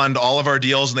 that fund all of our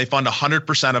deals, and they fund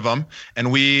 100% of them.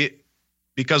 And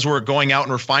because we're going out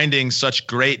and we're finding such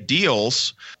great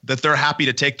deals, that they're happy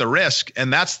to take the risk.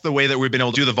 And that's the way that we've been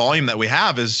able to do the volume that we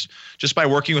have, is just by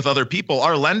working with other people.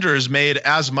 Our lenders made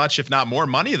as much, if not more,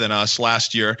 money than us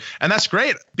last year. And that's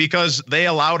great because they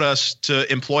allowed us to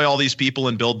employ all these people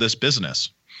and build this business.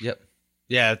 Yep.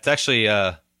 Yeah, it's actually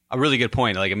a really good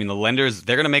point. Like, I mean, the lenders,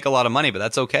 they're going to make a lot of money, but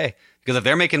that's okay. Because if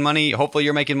they're making money, hopefully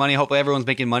you're making money. Hopefully everyone's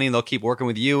making money, and they'll keep working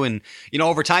with you. And,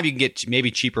 over time you can get maybe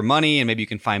cheaper money, and maybe you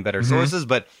can find better sources.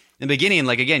 But in the beginning,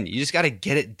 like, again, you just got to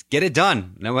get it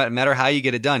done. No matter how you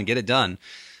get it done, get it done.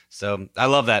 So I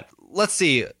love that. Let's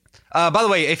see. By the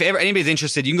way, if anybody's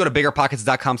interested, you can go to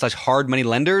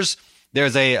biggerpockets.com/hardmoneylenders.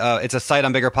 There's it's a site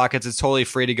on BiggerPockets. It's totally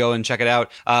free to go and check it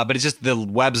out. But it's just the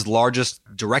web's largest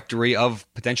directory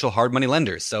of potential hard money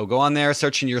lenders. So go on there,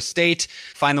 search in your state,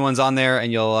 find the ones on there,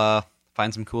 and you'll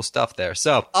find some cool stuff there.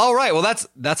 So, all right. Well,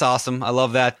 that's awesome. I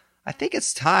love that. I think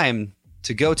it's time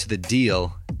to go to the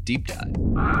deal deep dive.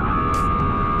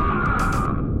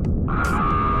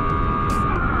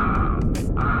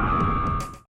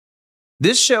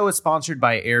 This show is sponsored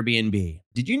by Airbnb.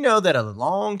 Did you know that a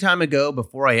long time ago,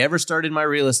 before I ever started my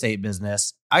real estate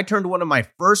business, I turned one of my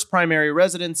first primary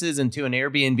residences into an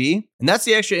Airbnb? And that's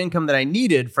the extra income that I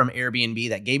needed from Airbnb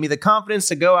that gave me the confidence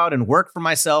to go out and work for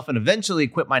myself and eventually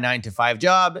quit my 9-to-5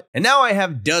 job. And now I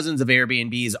have dozens of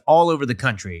Airbnbs all over the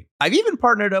country. I've even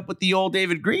partnered up with the old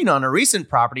David Green on a recent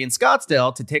property in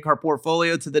Scottsdale to take our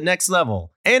portfolio to the next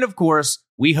level. And of course,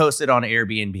 we host it on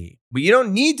Airbnb. But you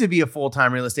don't need to be a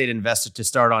full-time real estate investor to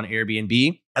start on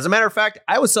Airbnb. As a matter of fact,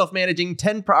 I was self-managing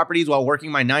 10 properties while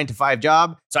working my 9-to-5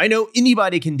 job, so I know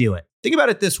anybody can do it. Think about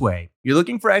it this way. You're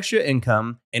looking for extra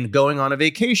income and going on a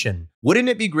vacation. Wouldn't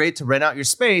it be great to rent out your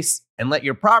space and let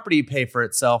your property pay for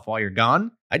itself while you're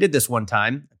gone? I did this one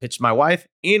time. I pitched my wife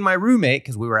and my roommate,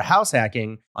 because we were house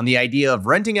hacking, on the idea of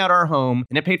renting out our home,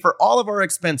 and it paid for all of our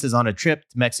expenses on a trip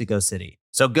to Mexico City.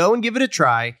 So go and give it a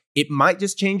try. It might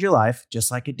just change your life,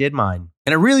 just like it did mine.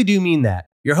 And I really do mean that.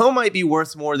 Your home might be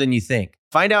worth more than you think.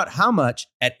 Find out how much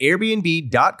at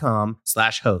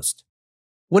airbnb.com/host.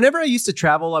 Whenever I used to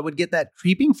travel, I would get that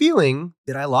creeping feeling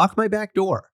that I locked my back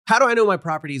door. How do I know my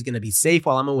property is going to be safe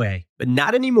while I'm away? But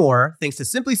not anymore, thanks to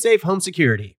SimpliSafe Home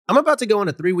Security. I'm about to go on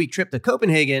a 3-week trip to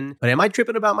Copenhagen, but am I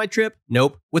tripping about my trip?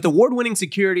 Nope. With award-winning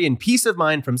security and peace of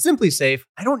mind from SimpliSafe,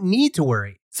 I don't need to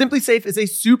worry. SimpliSafe is a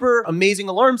super amazing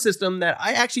alarm system that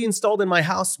I actually installed in my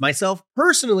house myself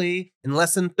personally in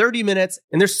less than 30 minutes.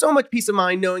 And there's so much peace of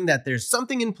mind knowing that there's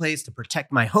something in place to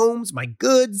protect my homes, my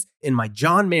goods, and my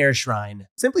John Mayer shrine.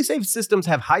 SimpliSafe systems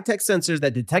have high-tech sensors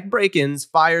that detect break-ins,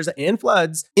 fires, and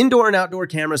floods, indoor and outdoor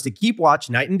cameras to keep watch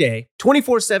night and day,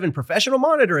 24/7 professional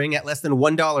monitoring at less than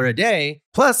 $1 a day.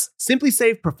 Plus,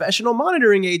 SimpliSafe professional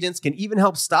monitoring agents can even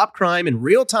help stop crime in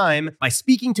real time by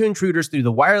speaking to intruders through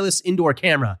the wireless indoor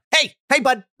camera. Hey,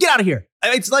 bud, get out of here.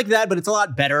 It's like that, but it's a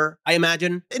lot better, I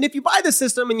imagine. And if you buy the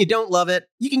system and you don't love it,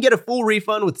 you can get a full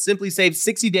refund with SimpliSafe's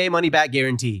 60-day money-back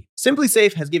guarantee.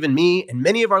 SimpliSafe has given me and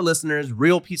many of our listeners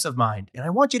real peace of mind, and I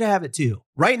want you to have it too.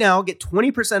 Right now, get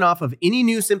 20% off of any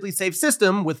new SimpliSafe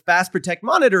system with Fast Protect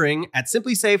monitoring at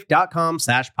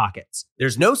simplisafe.com/pockets.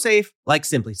 There's no safe like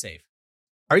SimpliSafe.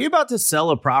 Are you about to sell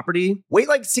a property? Wait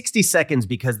like 60 seconds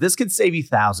because this could save you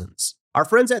thousands. Our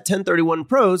friends at 1031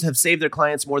 Pros have saved their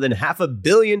clients more than $500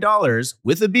 million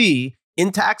with a B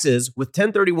in taxes with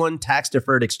 1031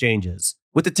 tax-deferred exchanges.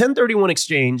 With the 1031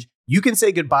 exchange, you can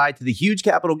say goodbye to the huge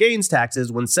capital gains taxes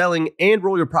when selling and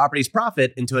roll your property's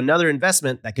profit into another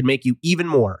investment that could make you even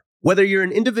more. Whether you're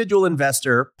an individual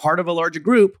investor, part of a larger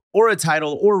group, or a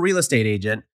title or real estate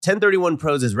agent, 1031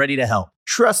 Pros is ready to help.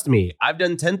 Trust me, I've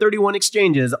done 1031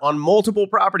 exchanges on multiple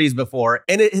properties before,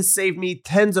 and it has saved me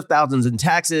tens of thousands in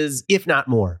taxes, if not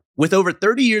more. With over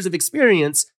 30 years of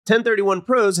experience, 1031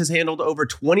 Pros has handled over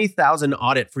 20,000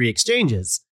 audit-free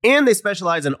exchanges. And they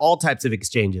specialize in all types of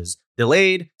exchanges: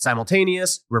 delayed,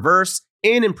 simultaneous, reverse,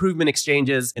 and improvement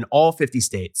exchanges in all 50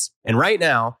 states. And right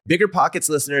now, Bigger Pockets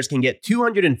listeners can get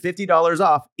 $250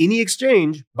 off any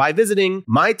exchange by visiting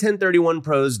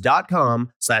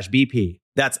my1031pros.com/BP.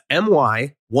 That's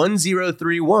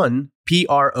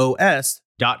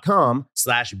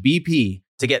my1031pros.com/BP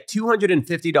to get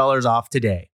 $250 off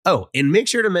today. Oh, and make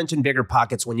sure to mention Bigger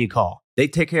Pockets when you call. They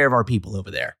take care of our people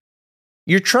over there.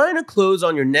 You're trying to close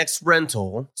on your next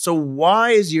rental, so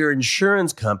why is your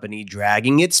insurance company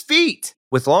dragging its feet?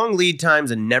 With long lead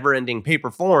times and never-ending paper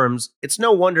forms, it's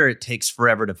no wonder it takes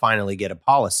forever to finally get a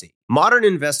policy. Modern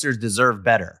investors deserve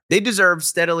better. They deserve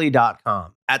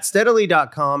Steadily.com. At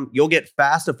Steadily.com, you'll get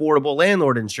fast, affordable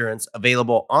landlord insurance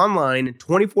available online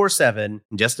 24/7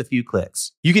 in just a few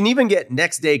clicks. You can even get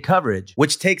next-day coverage,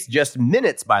 which takes just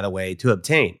minutes, by the way, to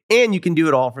obtain. And you can do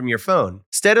it all from your phone.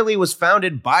 Steadily was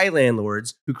founded by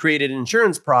landlords who created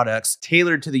insurance products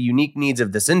tailored to the unique needs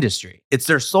of this industry. It's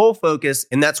their sole focus,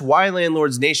 and that's why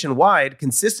landlords nationwide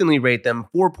consistently rate them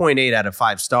 4.8 out of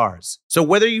 5 stars. So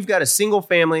whether you've got a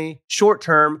single-family,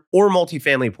 short-term, or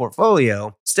multifamily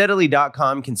portfolio,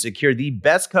 Steadily.com can secure the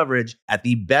best coverage at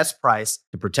the best price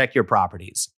to protect your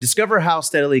properties. Discover how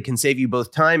Steadily can save you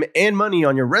both time and money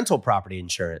on your rental property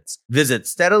insurance. Visit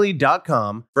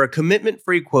Steadily.com for a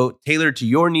commitment-free quote tailored to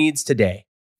your needs today.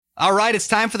 All right, it's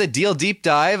time for the Deal Deep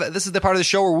Dive. This is the part of the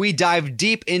show where we dive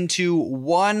deep into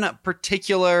one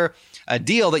particular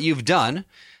deal that you've done.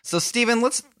 So, Steven,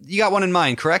 you got one in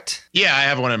mind, correct? Yeah, I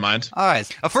have one in mind. All right.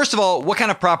 First of all, what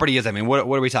kind of property is it? I mean, what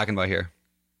are we talking about here?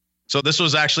 So this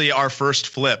was actually our first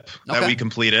flip that we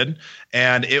completed,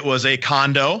 and it was a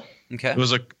condo. Okay. It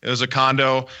was a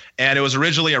condo, and it was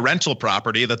originally a rental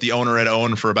property that the owner had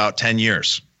owned for about 10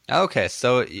 years. Okay,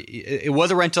 so it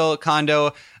was a rental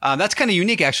condo. That's kind of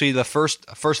unique, actually. The first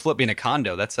flip being a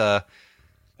condo. That's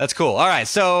cool. All right,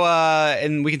 so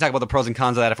and we can talk about the pros and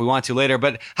cons of that if we want to later.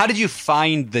 But how did you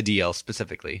find the deal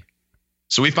specifically?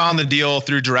 So we found the deal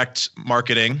through direct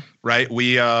marketing, right?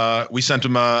 We sent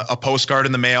him a postcard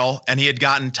in the mail, and he had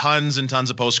gotten tons and tons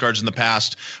of postcards in the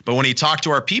past. But when he talked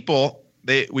to our people,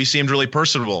 we seemed really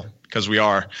personable, because we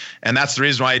are, and that's the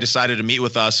reason why he decided to meet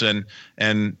with us and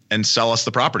sell us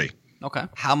the property. Okay.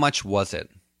 How much was it?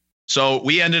 So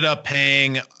we ended up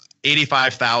paying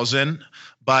 $85,000,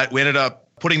 but we ended up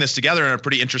putting this together in a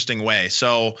pretty interesting way.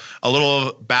 So a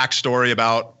little backstory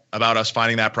about us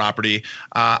finding that property.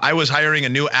 I was hiring a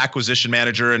new acquisition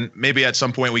manager, and maybe at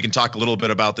some point we can talk a little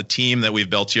bit about the team that we've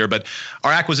built here. But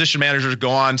our acquisition managers go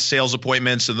on sales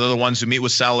appointments, and they're the ones who meet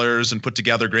with sellers and put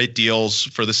together great deals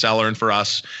for the seller and for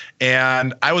us.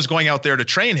 And I was going out there to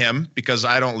train him because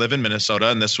I don't live in Minnesota,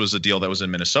 and this was a deal that was in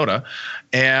Minnesota.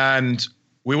 And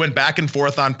we went back and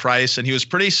forth on price, and he was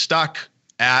pretty stuck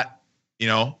at,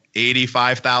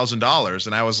 $85,000.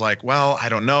 And I was like, well, I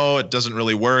don't know. It doesn't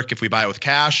really work if we buy it with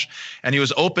cash. And he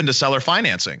was open to seller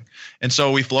financing. And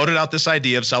so we floated out this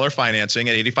idea of seller financing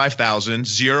at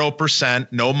 $85,000, 0%,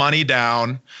 no money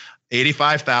down,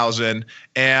 $85,000.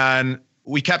 And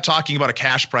we kept talking about a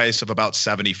cash price of about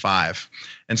 $75,000.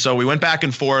 And so we went back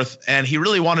and forth, and he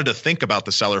really wanted to think about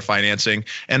the seller financing.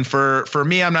 And for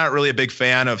me, I'm not really a big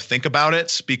fan of think about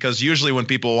it, because usually when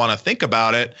people want to think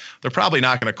about it, they're probably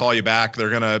not going to call you back. They're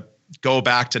going to go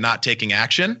back to not taking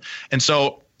action. And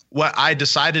so what I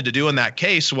decided to do in that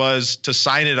case was to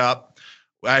sign it up.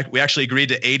 We actually agreed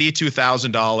to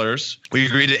 $82,000. We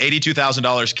agreed to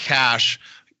 $82,000 cash,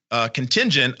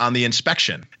 contingent on the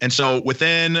inspection. And so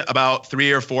within about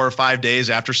 3 or 4 or 5 days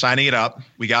after signing it up,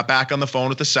 we got back on the phone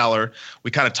with the seller.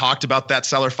 We kind of talked about that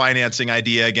seller financing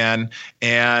idea again.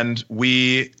 And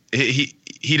he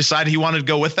decided he wanted to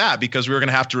go with that because we were going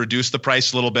to have to reduce the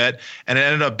price a little bit. And it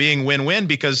ended up being win-win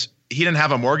because he didn't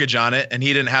have a mortgage on it and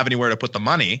he didn't have anywhere to put the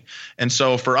money. And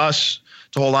so for us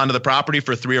to hold on to the property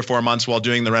for 3 or 4 months while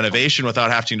doing the renovation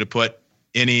without having to put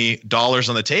any dollars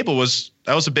on the table was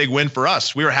a big win for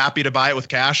us. We were happy to buy it with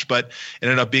cash, but it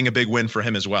ended up being a big win for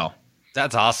him as well.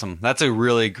 That's awesome. That's a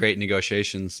really great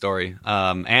negotiation story,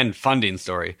 and funding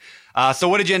story. So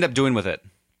what did you end up doing with it?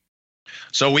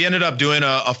 So we ended up doing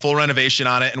a full renovation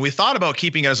on it, and we thought about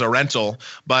keeping it as a rental,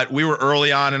 but we were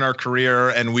early on in our career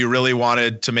and we really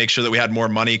wanted to make sure that we had more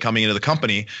money coming into the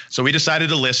company. So we decided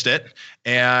to list it,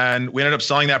 and we ended up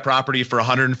selling that property for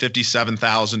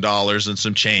 $157,000 and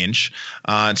some change.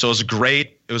 And so it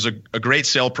was a great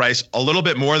sale price, a little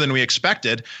bit more than we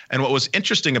expected. And what was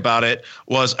interesting about it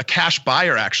was a cash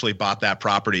buyer actually bought that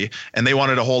property, and they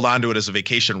wanted to hold on to it as a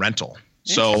vacation rental.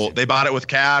 So they bought it with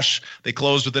cash. They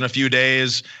closed within a few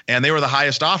days, and they were the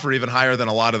highest offer, even higher than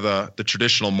a lot of the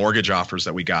traditional mortgage offers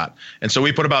that we got. And so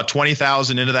we put about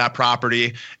 $20,000 into that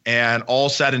property, and all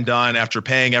said and done, after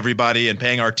paying everybody and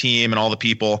paying our team and all the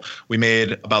people, we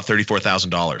made about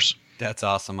 $34,000. That's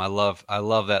awesome. I love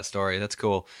that story. That's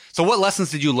cool. So what lessons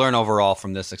did you learn overall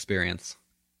from this experience?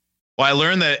 Well, I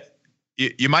learned that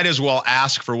you might as well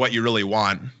ask for what you really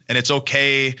want. And it's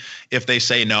okay if they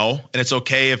say no, and it's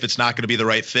okay if it's not going to be the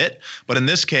right fit. But in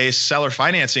this case, seller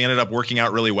financing ended up working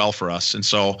out really well for us. And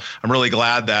so I'm really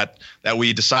glad that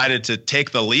we decided to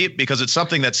take the leap, because it's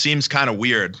something that seems kind of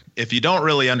weird. If you don't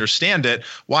really understand it,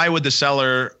 why would the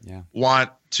seller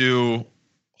want to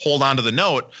hold on to the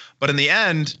note? But in the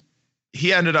end,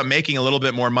 he ended up making a little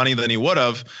bit more money than he would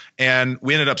have. And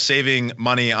we ended up saving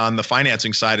money on the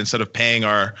financing side. Instead of paying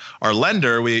our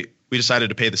lender, we decided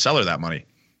to pay the seller that money.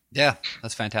 Yeah,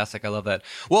 that's fantastic. I love that.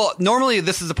 Well, normally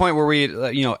this is the point where we,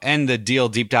 end the deal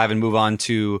deep dive and move on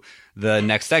to the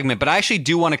next segment. But I actually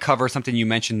do want to cover something you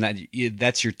mentioned,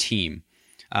 that's your team.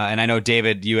 And I know,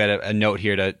 David, you had a note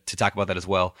here to talk about that as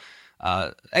well.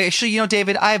 Actually,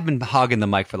 David, I've been hogging the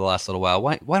mic for the last little while.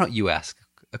 Why don't you ask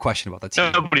a question about the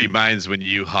team? Nobody minds when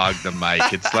you hog the mic.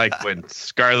 It's like when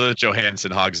Scarlett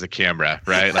Johansson hogs the camera,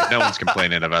 right? Like no one's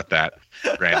complaining about that,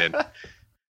 Brandon.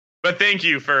 But thank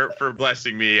you for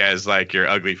blessing me as like your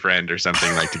ugly friend or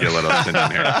something, like to get a little attention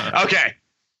here. Okay,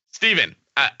 Steven,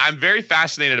 I'm very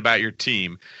fascinated about your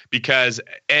team because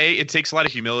A, it takes a lot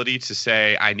of humility to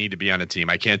say, I need to be on a team.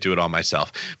 I can't do it all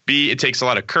myself. B, it takes a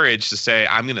lot of courage to say,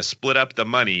 I'm going to split up the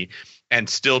money and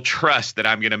still trust that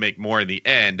I'm going to make more in the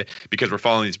end because we're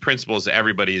following these principles that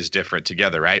everybody is different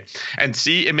together, right? And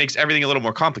C, it makes everything a little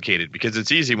more complicated because it's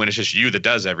easy when it's just you that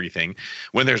does everything.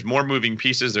 When there's more moving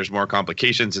pieces, there's more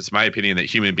complications. It's my opinion that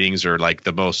human beings are like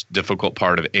the most difficult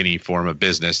part of any form of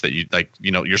business that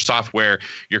your software,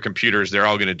 your computers, they're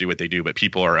all going to do what they do, but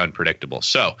people are unpredictable.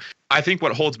 So I think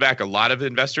what holds back a lot of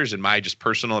investors, in my just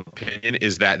personal opinion,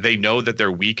 is that they know that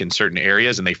they're weak in certain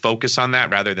areas and they focus on that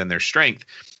rather than their strength.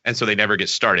 And so they never get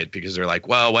started because they're like,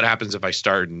 well, what happens if I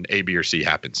start and A, B, or C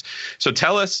happens? So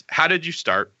tell us, how did you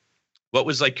start? What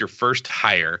was like your first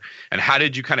hire? And how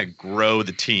did you kind of grow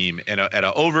the team at an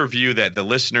overview that the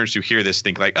listeners who hear this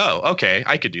think like, oh, okay,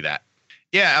 I could do that?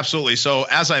 Yeah, absolutely. So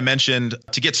as I mentioned,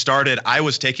 to get started, I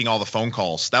was taking all the phone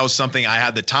calls. That was something I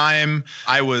had the time.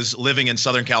 I was living in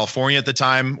Southern California at the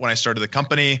time when I started the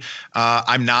company.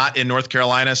 I'm not in North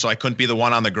Carolina, so I couldn't be the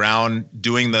one on the ground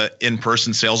doing the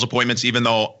in-person sales appointments, even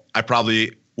though I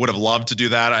probably would have loved to do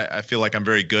that. I feel like I'm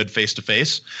very good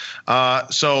face-to-face.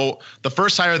 So the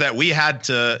first hire that we had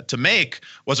to make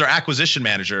was our acquisition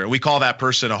manager. We call that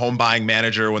person a home buying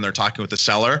manager when they're talking with the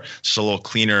seller. It's a little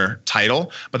cleaner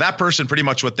title. But that person, pretty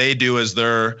much what they do is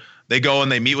they go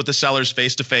and they meet with the sellers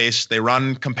face-to-face. They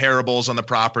run comparables on the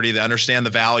property. They understand the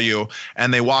value,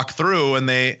 and they walk through and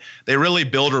they really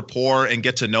build rapport and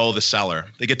get to know the seller.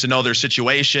 They get to know their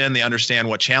situation. They understand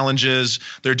what challenges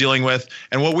they're dealing with.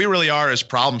 And what we really are is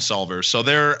problem solvers. So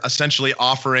they're essentially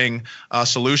offering a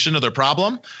solution to their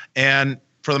problem. And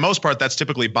for the most part, that's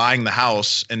typically buying the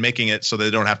house and making it so they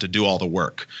don't have to do all the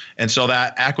work. And so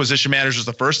that acquisition manager is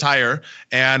the first hire.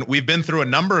 And we've been through a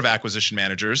number of acquisition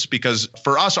managers because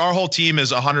for us, our whole team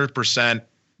is 100%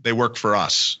 they work for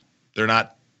us. They're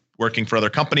not working for other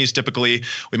companies. Typically,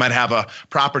 we might have a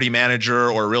property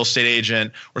manager or a real estate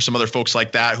agent or some other folks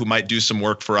like that who might do some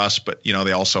work for us, but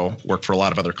they also work for a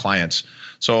lot of other clients.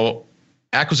 So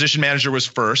acquisition manager was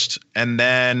first, and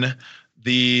then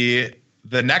the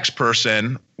next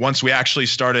person, once we actually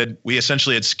started, we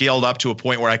essentially had scaled up to a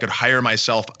point where I could hire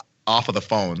myself off of the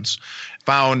phones.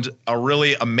 Found a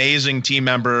really amazing team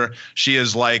member. She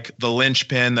is like the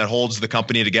linchpin that holds the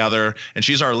company together, and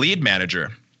she's our lead manager.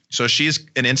 So she's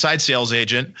an inside sales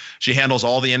agent. She handles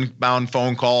all the inbound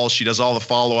phone calls. She does all the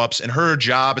follow-ups. And her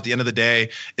job at the end of the day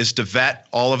is to vet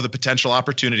all of the potential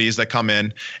opportunities that come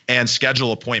in and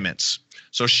schedule appointments.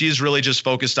 So she's really just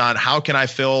focused on how can I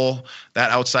fill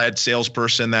that outside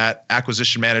salesperson, that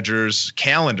acquisition manager's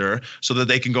calendar so that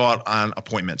they can go out on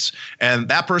appointments. And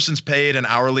that person's paid an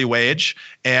hourly wage,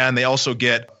 and they also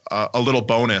get a little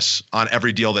bonus on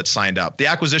every deal that's signed up. The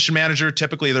acquisition manager,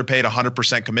 typically they're paid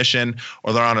 100% commission,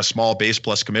 or they're on a small base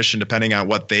plus commission, depending on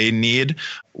what they need,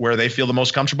 where they feel the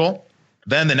most comfortable.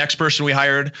 Then the next person we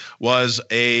hired was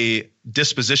a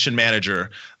disposition manager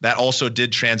that also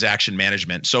did transaction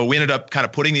management. So we ended up kind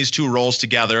of putting these two roles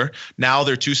together. Now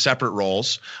they're two separate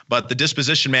roles, but the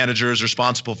disposition manager is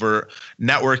responsible for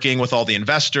networking with all the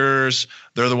investors.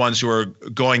 They're the ones who are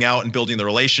going out and building the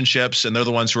relationships, and they're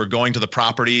the ones who are going to the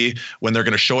property when they're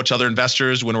going to show it to other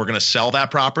investors, when we're going to sell that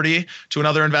property to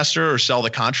another investor or sell the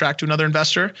contract to another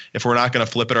investor if we're not going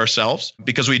to flip it ourselves.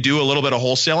 Because we do a little bit of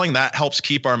wholesaling, that helps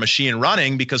keep our machine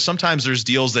running, because sometimes there's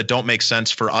deals that don't make sense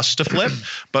for us to flip,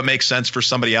 but make sense for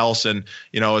somebody else. And,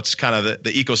 it's kind of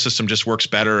the ecosystem just works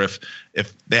better if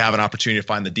they have an opportunity to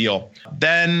find the deal.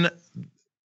 Then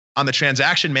on the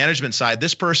transaction management side,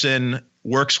 this person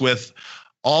works with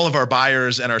all of our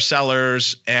buyers and our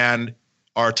sellers and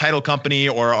our title company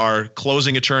or our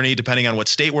closing attorney, depending on what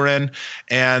state we're in.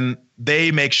 And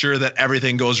they make sure that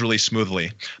everything goes really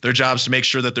smoothly. Their job is to make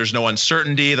sure that there's no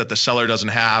uncertainty, that the seller doesn't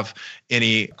have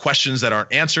any questions that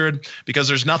aren't answered, because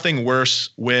there's nothing worse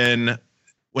when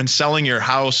selling your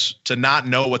house to not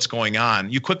know what's going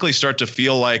on. You quickly start to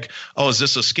feel like, oh, is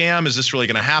this a scam? Is this really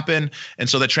going to happen? And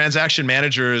so the transaction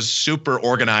manager is super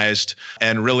organized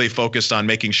and really focused on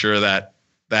making sure that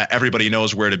everybody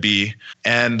knows where to be.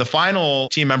 And the final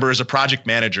team member is a project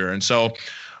manager. And so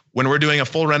when we're doing a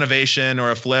full renovation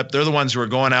or a flip, they're the ones who are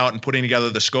going out and putting together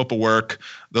the scope of work.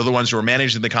 They're the ones who are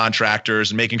managing the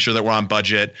contractors and making sure that we're on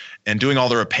budget and doing all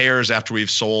the repairs after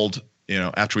we've sold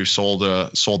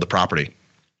the property.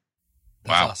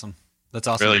 That's awesome. That's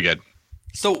awesome. Really good.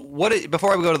 So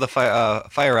before we go to the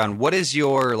fire round, what does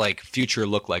your future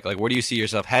look like? Where do you see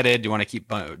yourself headed? Do you want to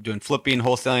keep doing flipping,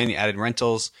 wholesaling, the added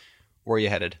rentals? Where are you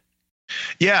headed?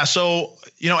 Yeah. So,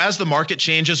 as the market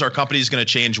changes, our company is going to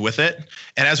change with it.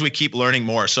 And as we keep learning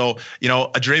more. So,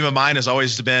 a dream of mine has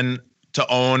always been to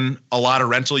own a lot of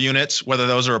rental units, whether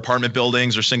those are apartment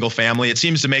buildings or single family. It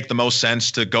seems to make the most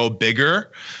sense to go bigger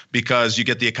because you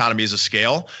get the economies of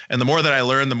scale. And the more that I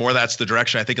learn, the more that's the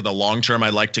direction I think in the long term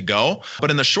I'd like to go. But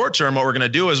in the short term, what we're going to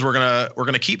do is we're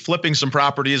going to keep flipping some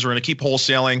properties. We're going to keep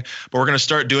wholesaling, but we're going to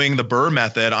start doing the BRRRR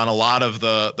method on a lot of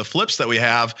the flips that we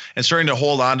have and starting to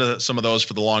hold on to some of those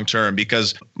for the long term,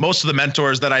 because most of the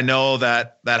mentors that I know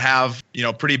that have,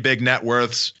 pretty big net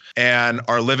worths and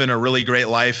are living a really great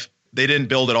life, they didn't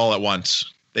build it all at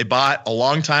once. They bought a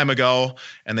long time ago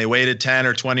and they waited 10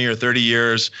 or 20 or 30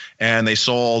 years and they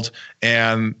sold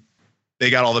and they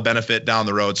got all the benefit down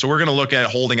the road. So we're going to look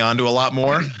at holding on to a lot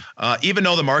more. Even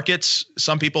though the markets,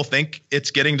 some people think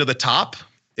it's getting to the top.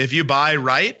 If you buy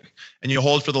right and you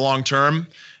hold for the long term,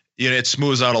 it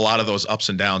smooths out a lot of those ups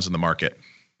and downs in the market.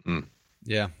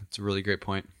 Yeah, that's a really great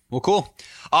point. Well, cool.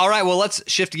 All right, well, let's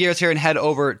shift gears here and head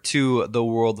over to the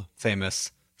world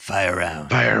famous Fire Round.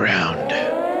 Fire Round.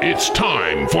 It's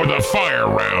time for the Fire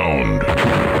Round.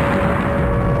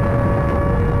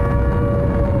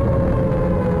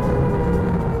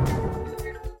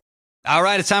 All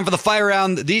right, it's time for the Fire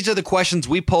Round. These are the questions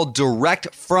we pulled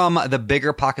direct from the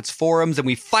Bigger Pockets forums, and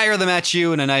we fire them at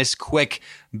you in a nice, quick,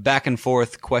 back and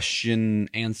forth question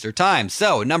answer time.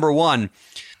 So, number one,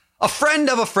 a friend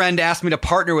of a friend asked me to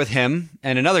partner with him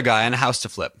and another guy on a house to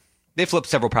flip. They flipped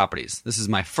several properties. This is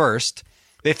my first.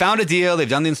 They found a deal. They've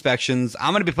done the inspections.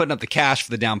 I'm going to be putting up the cash for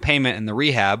the down payment and the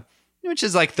rehab, which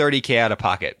is like $30K out of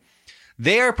pocket.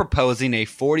 They are proposing a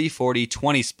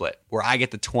 40-40-20 split where I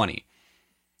get the 20.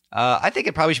 I think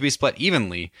it probably should be split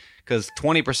evenly because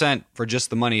 20% for just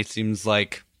the money seems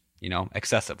like,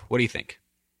 excessive. What do you think?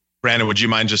 Brandon, would you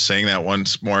mind just saying that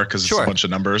once more? Because it's a bunch of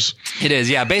numbers. It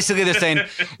is, yeah. Basically, they're saying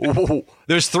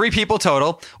there's 3 people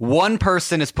total. One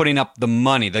person is putting up the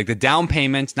money, like the down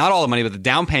payment, not all the money, but the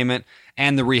down payment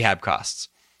and the rehab costs.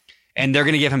 and they're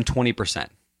going to give him 20%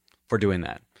 for doing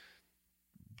that.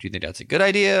 Do you think that's a good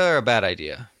idea or a bad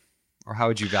idea? Or how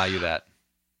would you value that?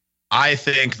 I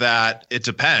think that it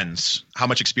depends. How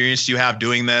much experience do you have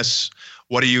doing this?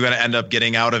 What are you going to end up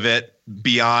getting out of it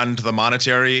beyond the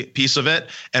monetary piece of it?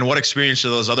 And what experience do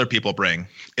those other people bring?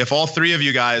 If all three of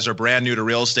you guys are brand new to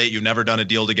real estate, you've never done a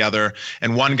deal together,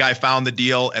 and one guy found the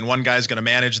deal and one guy's going to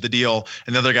manage the deal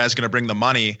and the other guy's going to bring the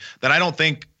money, then I don't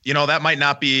think, that might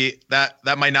not be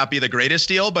that might not be the greatest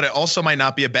deal, but it also might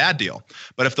not be a bad deal.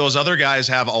 But if those other guys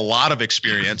have a lot of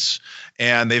experience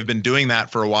and they've been doing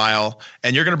that for a while,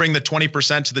 and you're going to bring the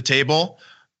 20% to the table,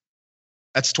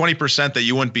 that's 20% that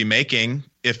you wouldn't be making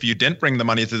if you didn't bring the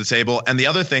money to the table. And the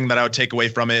other thing that I would take away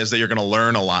from it is that you're going to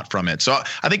learn a lot from it. So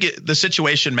I think the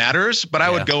situation matters, but I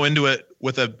would go into it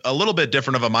with a little bit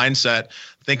different of a mindset,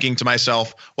 thinking to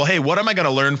myself, well, hey, what am I going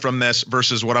to learn from this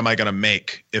versus what am I going to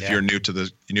make if you're new to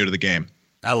the game?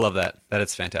 I love that. That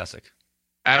is fantastic.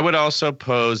 I would also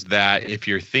pose that if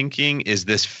you're thinking, is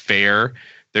this fair?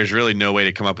 There's really no way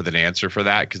to come up with an answer for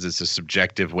that because it's a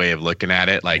subjective way of looking at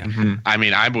it. Like, I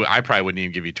mean, I probably wouldn't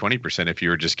even give you 20% if you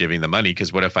were just giving the money,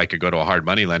 because what if I could go to a hard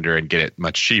money lender and get it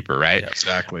much cheaper, right? Yeah,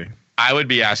 exactly. I would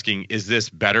be asking, is this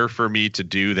better for me to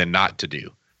do than not to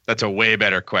do? That's a way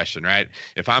better question, right?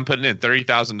 If I'm putting in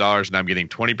 $30,000 and I'm getting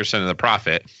 20% of the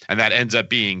profit, and that ends up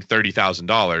being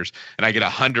 $30,000, and I get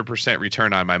 100%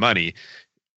 return on my money,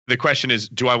 the question is,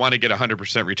 do I want to get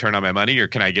 100% return on my money, or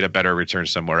can I get a better return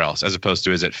somewhere else, as opposed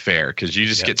to, is it fair? Because you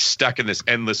just get stuck in this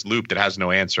endless loop that has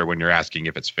no answer when you're asking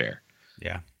if it's fair.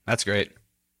 Yeah, that's great.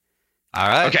 All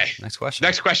right. Okay. Next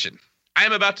question. I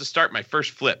am about to start my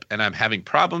first flip, and I'm having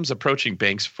problems approaching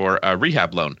banks for a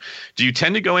rehab loan. Do you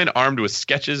tend to go in armed with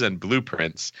sketches and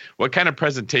blueprints? What kind of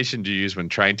presentation do you use when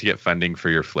trying to get funding for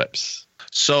your flips?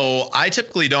 So I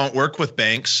typically don't work with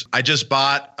banks. I just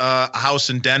bought a house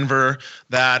in Denver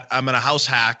that I'm going to house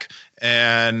hack.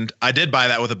 And I did buy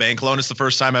that with a bank loan. It's the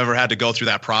first time I ever had to go through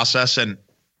that process. And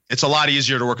it's a lot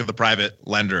easier to work with a private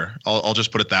lender. I'll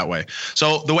just put it that way.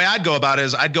 So the way I'd go about it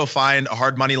is I'd go find a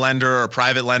hard money lender or a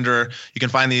private lender. You can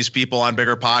find these people on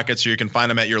Bigger Pockets, or you can find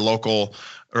them at your local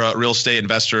real estate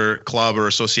investor club or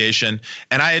association.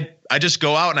 And I just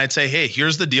go out and I'd say, hey,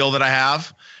 here's the deal that I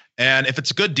have. And if it's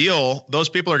a good deal, those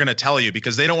people are going to tell you,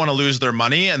 because they don't want to lose their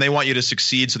money and they want you to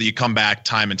succeed so that you come back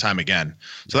time and time again.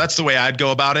 So that's the way I'd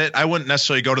go about it. I wouldn't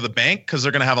necessarily go to the bank because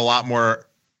they're going to have a lot more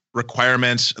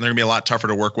requirements and they're going to be a lot tougher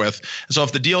to work with. And so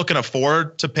if the deal can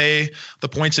afford to pay the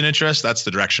points and interest, that's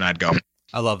the direction I'd go.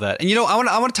 I love that. And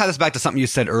I want to tie this back to something you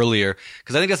said earlier,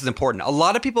 because I think this is important. A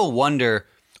lot of people wonder,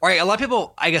 all right, a lot of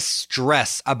people, I guess,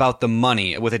 stress about the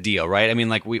money with a deal, right? I mean,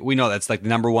 like we know that's like the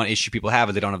number one issue people have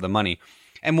is they don't have the money.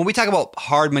 And when we talk about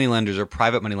hard money lenders or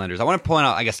private money lenders, I want to point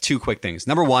out, I guess, two quick things.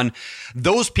 Number one,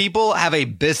 those people have a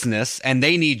business and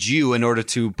they need you in order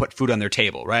to put food on their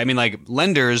table, right? I mean, like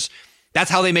lenders, that's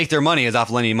how they make their money, is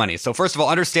off lending money. So first of all,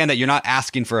 understand that you're not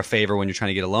asking for a favor when you're trying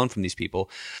to get a loan from these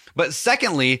people. But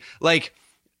secondly, like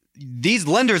these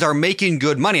lenders are making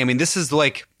good money. I mean, this is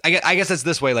like, I guess it's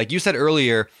this way. Like you said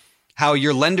earlier, how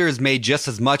your lenders made just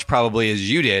as much probably as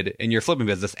you did in your flipping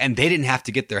business, and they didn't have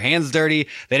to get their hands dirty.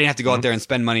 They didn't have to go out there and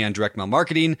spend money on direct mail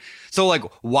marketing. So like,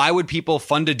 why would people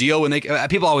fund a deal when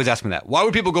people always ask me that. Why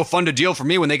would people go fund a deal for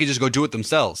me when they could just go do it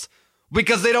themselves?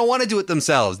 Because they don't want to do it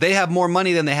themselves. They have more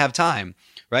money than they have time,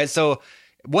 right? So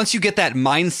once you get that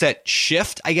mindset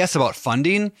shift, I guess, about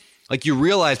funding, like you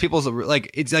realize people's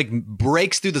like, it's like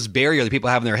breaks through this barrier that people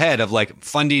have in their head of like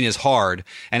funding is hard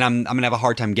and I'm going to have a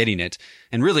hard time getting it.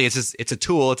 And really it's a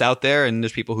tool. It's out there and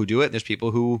there's people who do it. And there's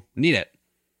people who need it.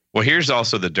 Well, here's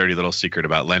also the dirty little secret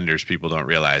about lenders people don't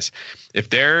realize. If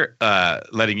they're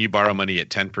letting you borrow money at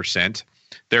 10%,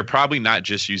 they're probably not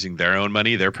just using their own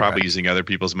money. They're probably using other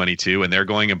people's money too. And they're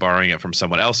going and borrowing it from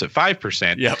someone else at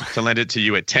 5% to lend it to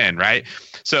you at 10, right?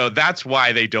 So that's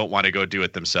why they don't want to go do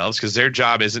it themselves, because their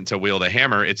job isn't to wield a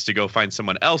hammer. It's to go find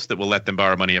someone else that will let them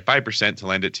borrow money at 5% to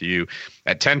lend it to you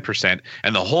at 10%.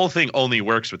 And the whole thing only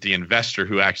works with the investor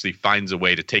who actually finds a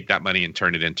way to take that money and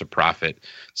turn it into profit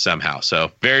somehow.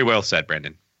 So very well said,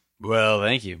 Brendan. Well,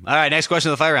 thank you. All right, next question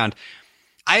of the fire round.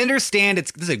 I understand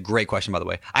this is a great question, by the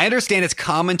way. I understand it's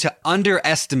common to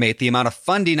underestimate the amount of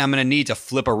funding I'm going to need to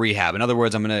flip a rehab. In other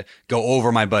words, I'm going to go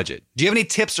over my budget. Do you have any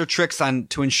tips or tricks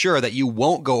to ensure that you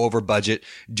won't go over budget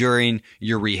during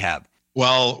your rehab?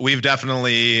 Well, we've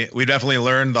definitely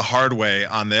learned the hard way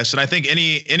on this. And I think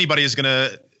anybody is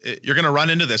you're going to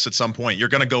run into this at some point. You're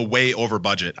going to go way over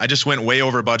budget. I just went way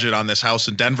over budget on this house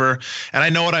in Denver, and I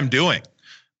know what I'm doing,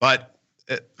 but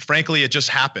frankly, it just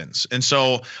happens. And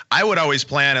so I would always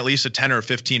plan at least a 10 or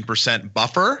 15%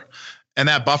 buffer And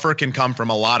that buffer can come from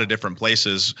a lot of different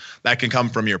places. That can come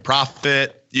from your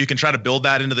profit. You can try to build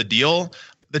that into the deal.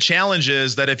 The challenge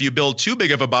is that if you build too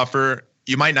big of a buffer,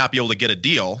 you might not be able to get a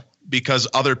deal because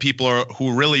other people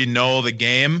who really know the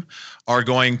game are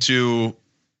going to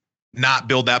not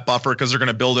build that buffer because they're going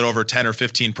to build it over 10 or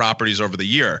 15 properties over the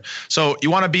year. So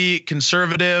you want to be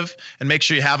conservative and make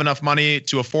sure you have enough money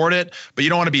to afford it, but you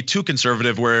don't want to be too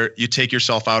conservative where you take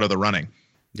yourself out of the running.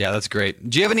 Yeah, that's great.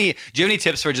 Do you have any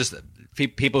tips for just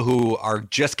people who are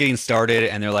just getting started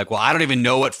and they're like, well, I don't even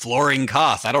know what flooring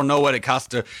costs. I don't know what it costs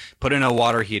to put in a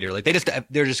water heater. Like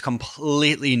they're just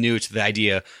completely new to the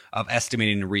idea of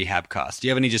estimating rehab costs. Do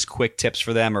you have any just quick tips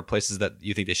for them or places that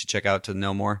you think they should check out to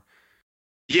know more?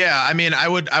 Yeah, I mean, I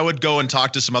would go and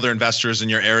talk to some other investors in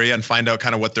your area and find out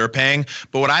kind of what they're paying.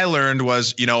 But what I learned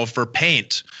was, for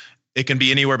paint, it can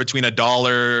be anywhere between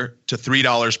 $1 to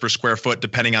 $3 per square foot,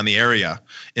 depending on the area.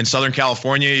 In Southern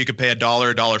California, you could pay $1,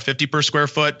 $1.50 per square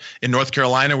foot. In North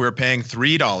Carolina, we were paying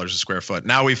 $3 a square foot.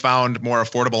 Now we found more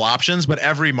affordable options, but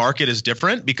every market is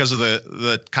different because of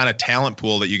the kind of talent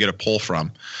pool that you get to pull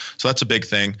from. So that's a big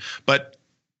thing. But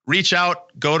reach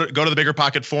out, go to the Bigger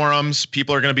Pocket forums.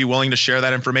 People are going to be willing to share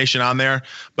that information on there.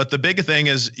 But the big thing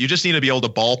is you just need to be able to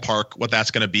ballpark what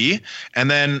that's going to be. And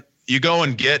then you go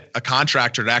and get a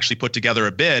contractor to actually put together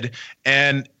a bid.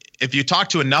 And if you talk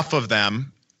to enough of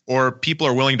them or people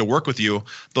are willing to work with you,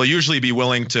 they'll usually be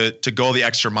willing to go the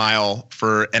extra mile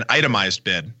for an itemized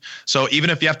bid. So even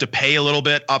if you have to pay a little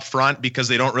bit up front because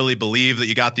they don't really believe that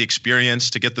you got the experience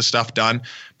to get the stuff done,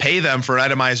 pay them for an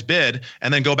itemized bid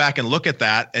and then go back and look at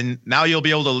that. And now you'll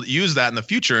be able to use that in the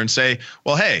future and say,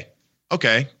 well, hey,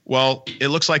 okay, well, it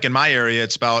looks like in my area,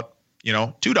 it's about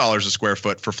 $2 a square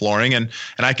foot for flooring, and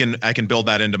I can build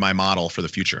that into my model for the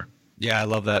future. Yeah, I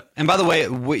love that. And by the way,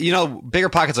 Bigger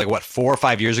Pockets, 4 or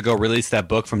 5 years ago, released that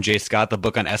book from Jay Scott, the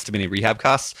book on estimating rehab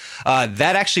costs.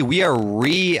 That actually,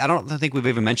 I don't think we've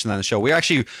even mentioned that on the show. We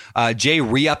actually, Jay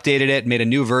re-updated it, made a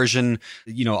new version,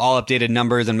 all updated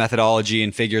numbers and methodology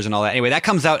and figures and all that. Anyway, that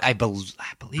comes out, I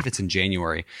believe it's in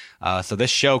January. So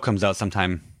this show comes out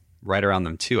sometime right around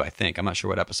them too, I think. I'm not sure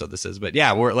what episode this is, but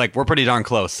yeah, we're pretty darn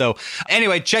close. So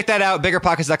anyway, check that out.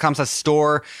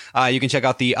 Biggerpockets.com/store. You can check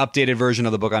out the updated version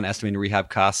of the book on estimating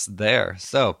rehab costs there.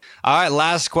 So, all right,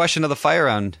 last question of the fire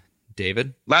round,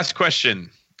 David. Last question.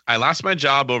 I lost my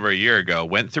job over a year ago,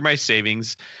 went through my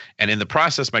savings, and in the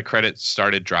process, my credit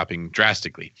started dropping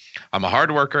drastically. I'm a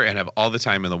hard worker and have all the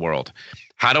time in the world.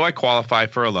 How do I qualify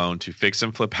for a loan to fix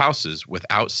and flip houses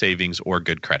without savings or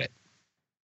good credit?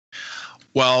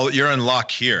 Well, you're in luck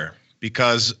here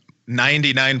because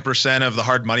 99% of the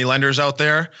hard money lenders out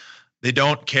there, they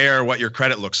don't care what your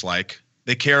credit looks like.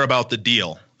 They care about the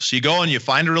deal. So you go and you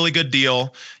find a really good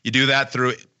deal. You do that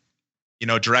through,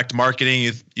 direct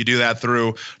marketing. You do that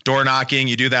through door knocking.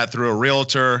 You do that through a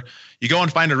realtor. You go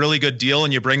and find a really good deal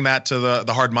and you bring that to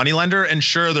the hard money lender. And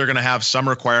sure, they're going to have some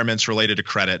requirements related to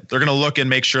credit. They're going to look and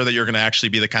make sure that you're going to actually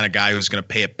be the kind of guy who's going to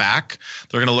pay it back.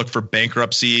 They're going to look for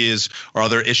bankruptcies or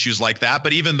other issues like that.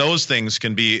 But even those things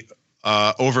can be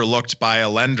overlooked by a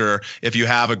lender if you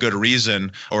have a good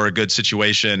reason or a good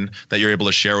situation that you're able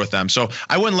to share with them. So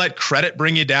I wouldn't let credit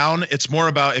bring you down. It's more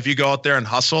about if you go out there and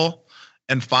hustle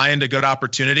and find a good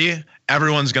opportunity,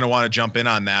 everyone's going to want to jump in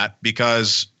on that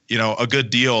because, a good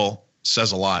deal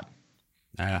says a lot.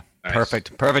 Nice.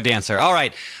 Perfect answer. All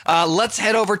right, let's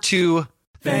head over to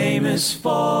Famous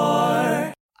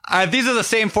For. These are the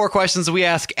same 4 questions we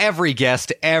ask every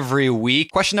guest every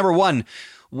week. Question number 1,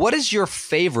 what is your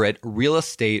favorite real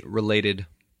estate related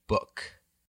book?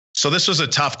 So this was a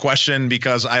tough question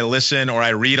because I listen or I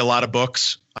read a lot of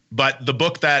books, but the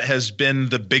book that has been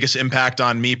the biggest impact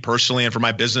on me personally and for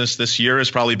my business this year has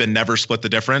probably been Never Split the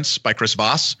Difference by Chris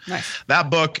Voss. Nice. That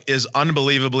book is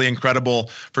unbelievably incredible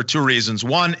for 2 reasons.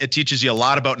 One, it teaches you a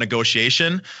lot about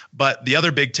negotiation, but the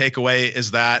other big takeaway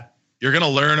is that you're going to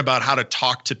learn about how to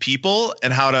talk to people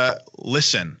and how to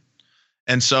listen.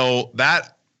 And so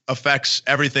that affects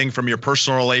everything from your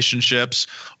personal relationships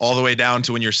all the way down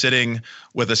to when you're sitting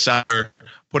with a seller,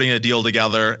 putting a deal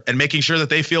together and making sure that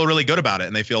they feel really good about it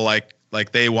and they feel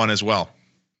like they won as well.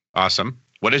 Awesome.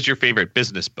 What is your favorite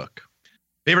business book?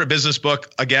 Favorite business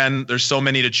book, again, there's so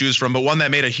many to choose from, but one that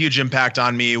made a huge impact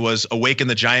on me was Awaken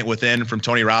the Giant Within from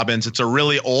Tony Robbins. It's a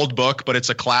really old book, but it's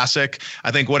a classic. I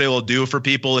think what it will do for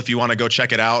people, if you want to go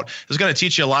check it out, is going to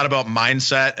teach you a lot about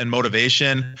mindset and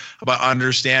motivation, about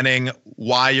understanding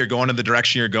why you're going in the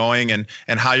direction you're going and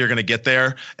how you're going to get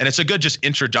there. And it's a good just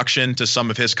introduction to some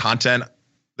of his content.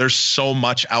 There's so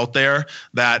much out there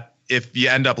that if you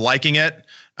end up liking it,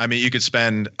 I mean, you could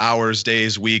spend hours,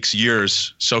 days, weeks,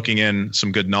 years soaking in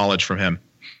some good knowledge from him.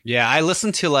 Yeah, I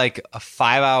listened to like a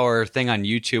 5-hour thing on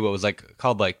YouTube. It was like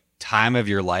called like Time of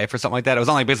Your Life or something like that. It was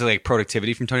on like basically like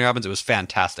productivity from Tony Robbins. It was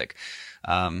fantastic.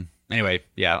 Anyway,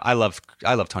 yeah, I love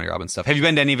Tony Robbins stuff. Have you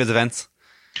been to any of his events?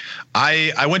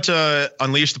 I went to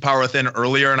Unleash the Power Within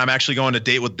earlier, and I'm actually going to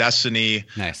Date with Destiny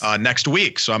next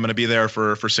week. So I'm going to be there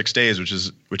for 6 days, which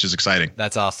is exciting.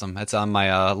 That's awesome. That's on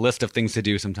my list of things to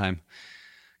do sometime.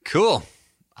 Cool.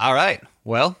 All right.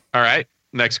 Well. All right.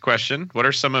 Next question. What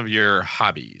are some of your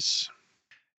hobbies?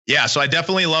 Yeah, so I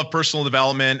definitely love personal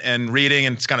development and reading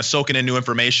and kind of soaking in new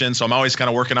information. So I'm always kind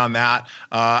of working on that.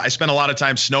 I spend a lot of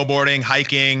time snowboarding,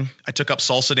 hiking. I took up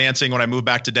salsa dancing when I moved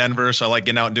back to Denver. So I like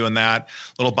getting out and doing that.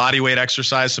 A little body weight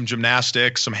exercise, some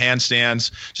gymnastics, some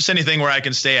handstands, just anything where I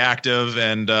can stay active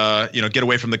and, get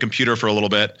away from the computer for a little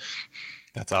bit.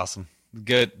 That's awesome.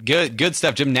 Good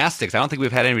stuff. Gymnastics. I don't think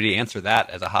we've had anybody answer that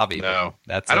as a hobby. No.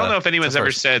 I don't know if anyone's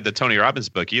ever said the Tony Robbins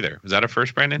book either. Was that a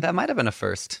first, Brandon? That might have been a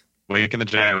first. Wake in the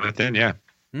Giant Within, yeah.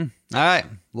 All right.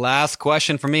 Last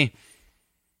question for me.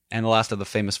 And the last of the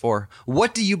famous four.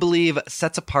 What do you believe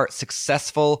sets apart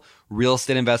successful real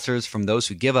estate investors from those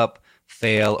who give up,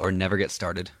 fail, or never get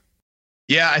started?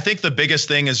 Yeah, I think the biggest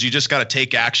thing is you just got to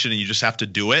take action and you just have to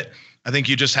do it. I think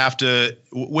you just have to,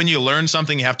 when you learn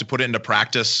something, you have to put it into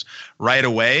practice right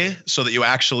away so that you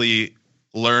actually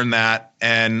learn that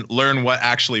and learn what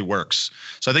actually works.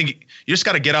 So I think you just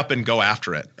got to get up and go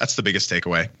after it. That's the biggest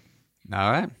takeaway. All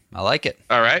right. I like it.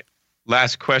 All right.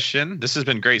 Last question. This has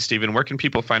been great, Stephen. Where can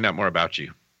people find out more about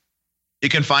you? You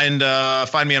can find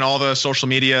me on all the social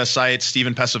media sites,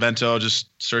 Stephen Pesavento. Just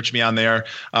search me on there.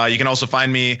 You can also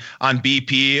find me on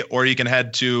BP, or you can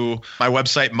head to my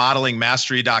website,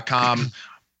 modelingmastery.com.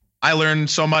 I learned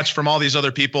so much from all these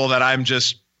other people that I'm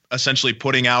just essentially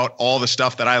putting out all the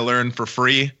stuff that I learned for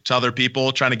free to other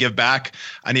people, trying to give back.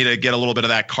 I need to get a little bit of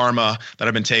that karma that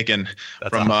I've been taking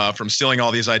from stealing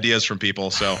all these ideas from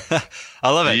people. So I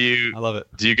love it. I love it.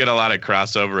 Do you get a lot of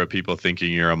crossover of people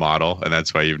thinking you're a model, and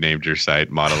that's why you've named your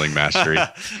site Modeling Mastery?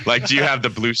 Like, do you have the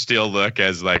blue steel look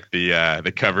as like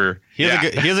the cover? He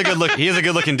has a good look. He is a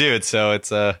good looking dude. So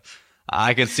it's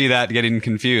I could see that getting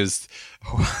confused.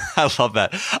 I love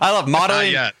that. I love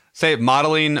modeling. Say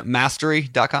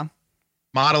modelingmastery.com.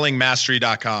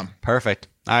 Modelingmastery.com. Perfect.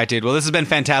 All right, dude. Well, this has been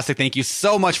fantastic. Thank you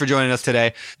so much for joining us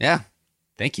today. Yeah.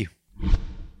 Thank you.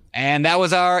 And that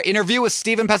was our interview with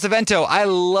Stephen Pesavento. I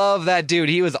love that dude.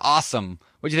 He was awesome.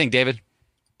 What do you think, David?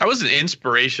 That was an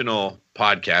inspirational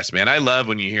podcast, man. I love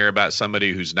when you hear about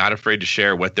somebody who's not afraid to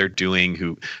share what they're doing,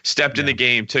 who stepped in the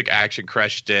game, took action,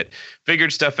 crushed it,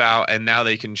 figured stuff out, and now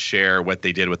they can share what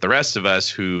they did with the rest of us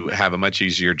who have a much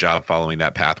easier job following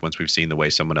that path once we've seen the way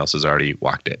someone else has already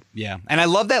walked it. Yeah. And I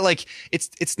love that, like,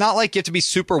 it's not like you have to be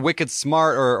super wicked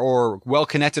smart or well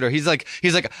connected, or he's like,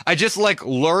 I just like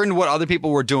learned what other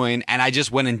people were doing and I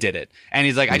just went and did it. And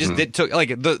he's like, I just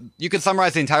you could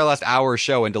summarize the entire last hour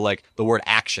show into like the word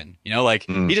action,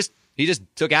 he just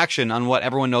took action on what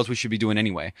everyone knows we should be doing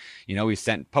anyway. He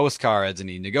sent postcards and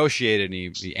he negotiated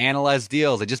and he analyzed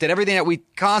deals. He just did everything that we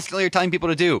constantly are telling people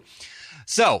to do.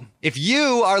 So if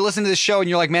you are listening to this show and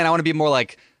you're like, man, I want to be more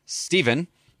like Stephen,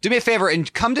 do me a favor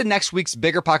and come to next week's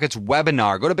Bigger Pockets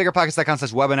webinar. Go to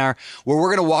biggerpockets.com/webinar, where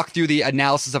we're going to walk through the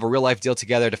analysis of a real life deal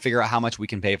together to figure out how much we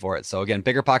can pay for it. So again,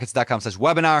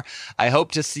 biggerpockets.com/webinar. I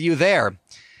hope to see you there.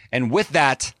 And with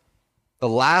that, the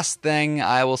last thing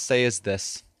I will say is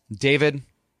this. David,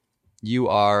 you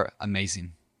are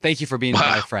amazing. Thank you for being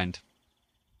my friend.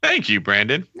 Thank you,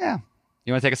 Brandon. Yeah.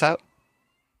 You want to take us out?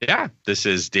 Yeah. This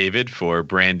is David for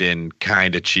Brandon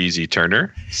Kinda Cheesy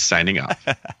Turner signing off.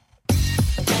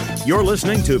 You're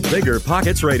listening to Bigger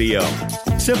Pockets Radio,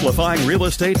 simplifying real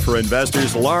estate for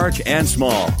investors large and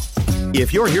small.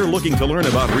 If you're here looking to learn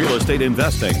about real estate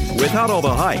investing without all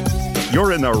the hype,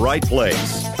 you're in the right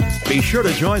place. Be sure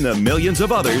to join the millions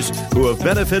of others who have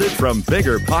benefited from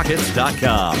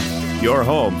BiggerPockets.com, your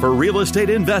home for real estate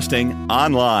investing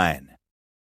online.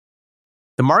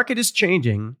 The market is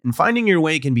changing, and finding your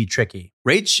way can be tricky.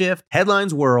 Rates shift,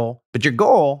 headlines whirl, but your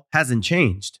goal hasn't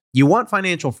changed. You want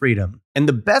financial freedom, and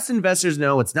the best investors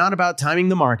know it's not about timing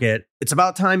the market, it's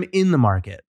about time in the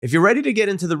market. If you're ready to get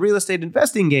into the real estate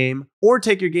investing game or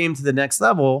take your game to the next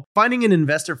level, finding an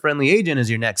investor-friendly agent is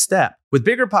your next step. With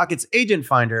BiggerPockets Agent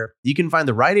Finder, you can find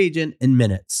the right agent in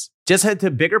minutes. Just head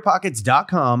to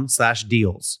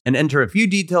biggerpockets.com/deals and enter a few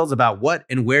details about what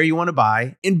and where you want to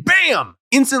buy, and bam!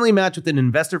 Instantly match with an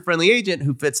investor-friendly agent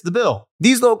who fits the bill.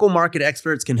 These local market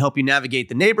experts can help you navigate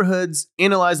the neighborhoods,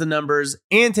 analyze the numbers,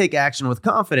 and take action with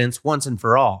confidence once and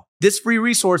for all. This free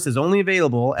resource is only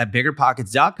available at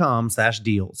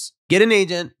biggerpockets.com/deals. Get an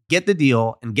agent, get the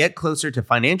deal, and get closer to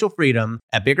financial freedom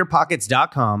at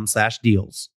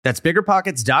biggerpockets.com/deals. That's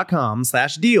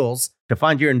biggerpockets.com/deals to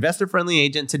find your investor-friendly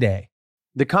agent today.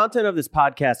 The content of this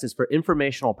podcast is for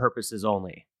informational purposes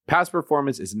only. Past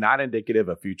performance is not indicative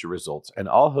of future results, and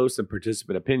all host and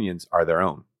participant opinions are their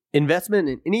own. Investment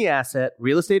in any asset,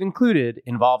 real estate included,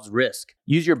 involves risk.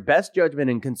 Use your best judgment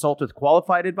and consult with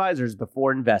qualified advisors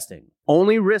before investing.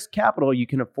 Only risk capital you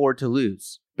can afford to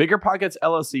lose. Bigger Pockets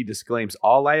LLC disclaims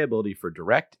all liability for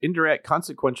direct, indirect,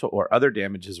 consequential, or other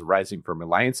damages arising from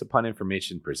reliance upon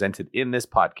information presented in this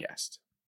podcast.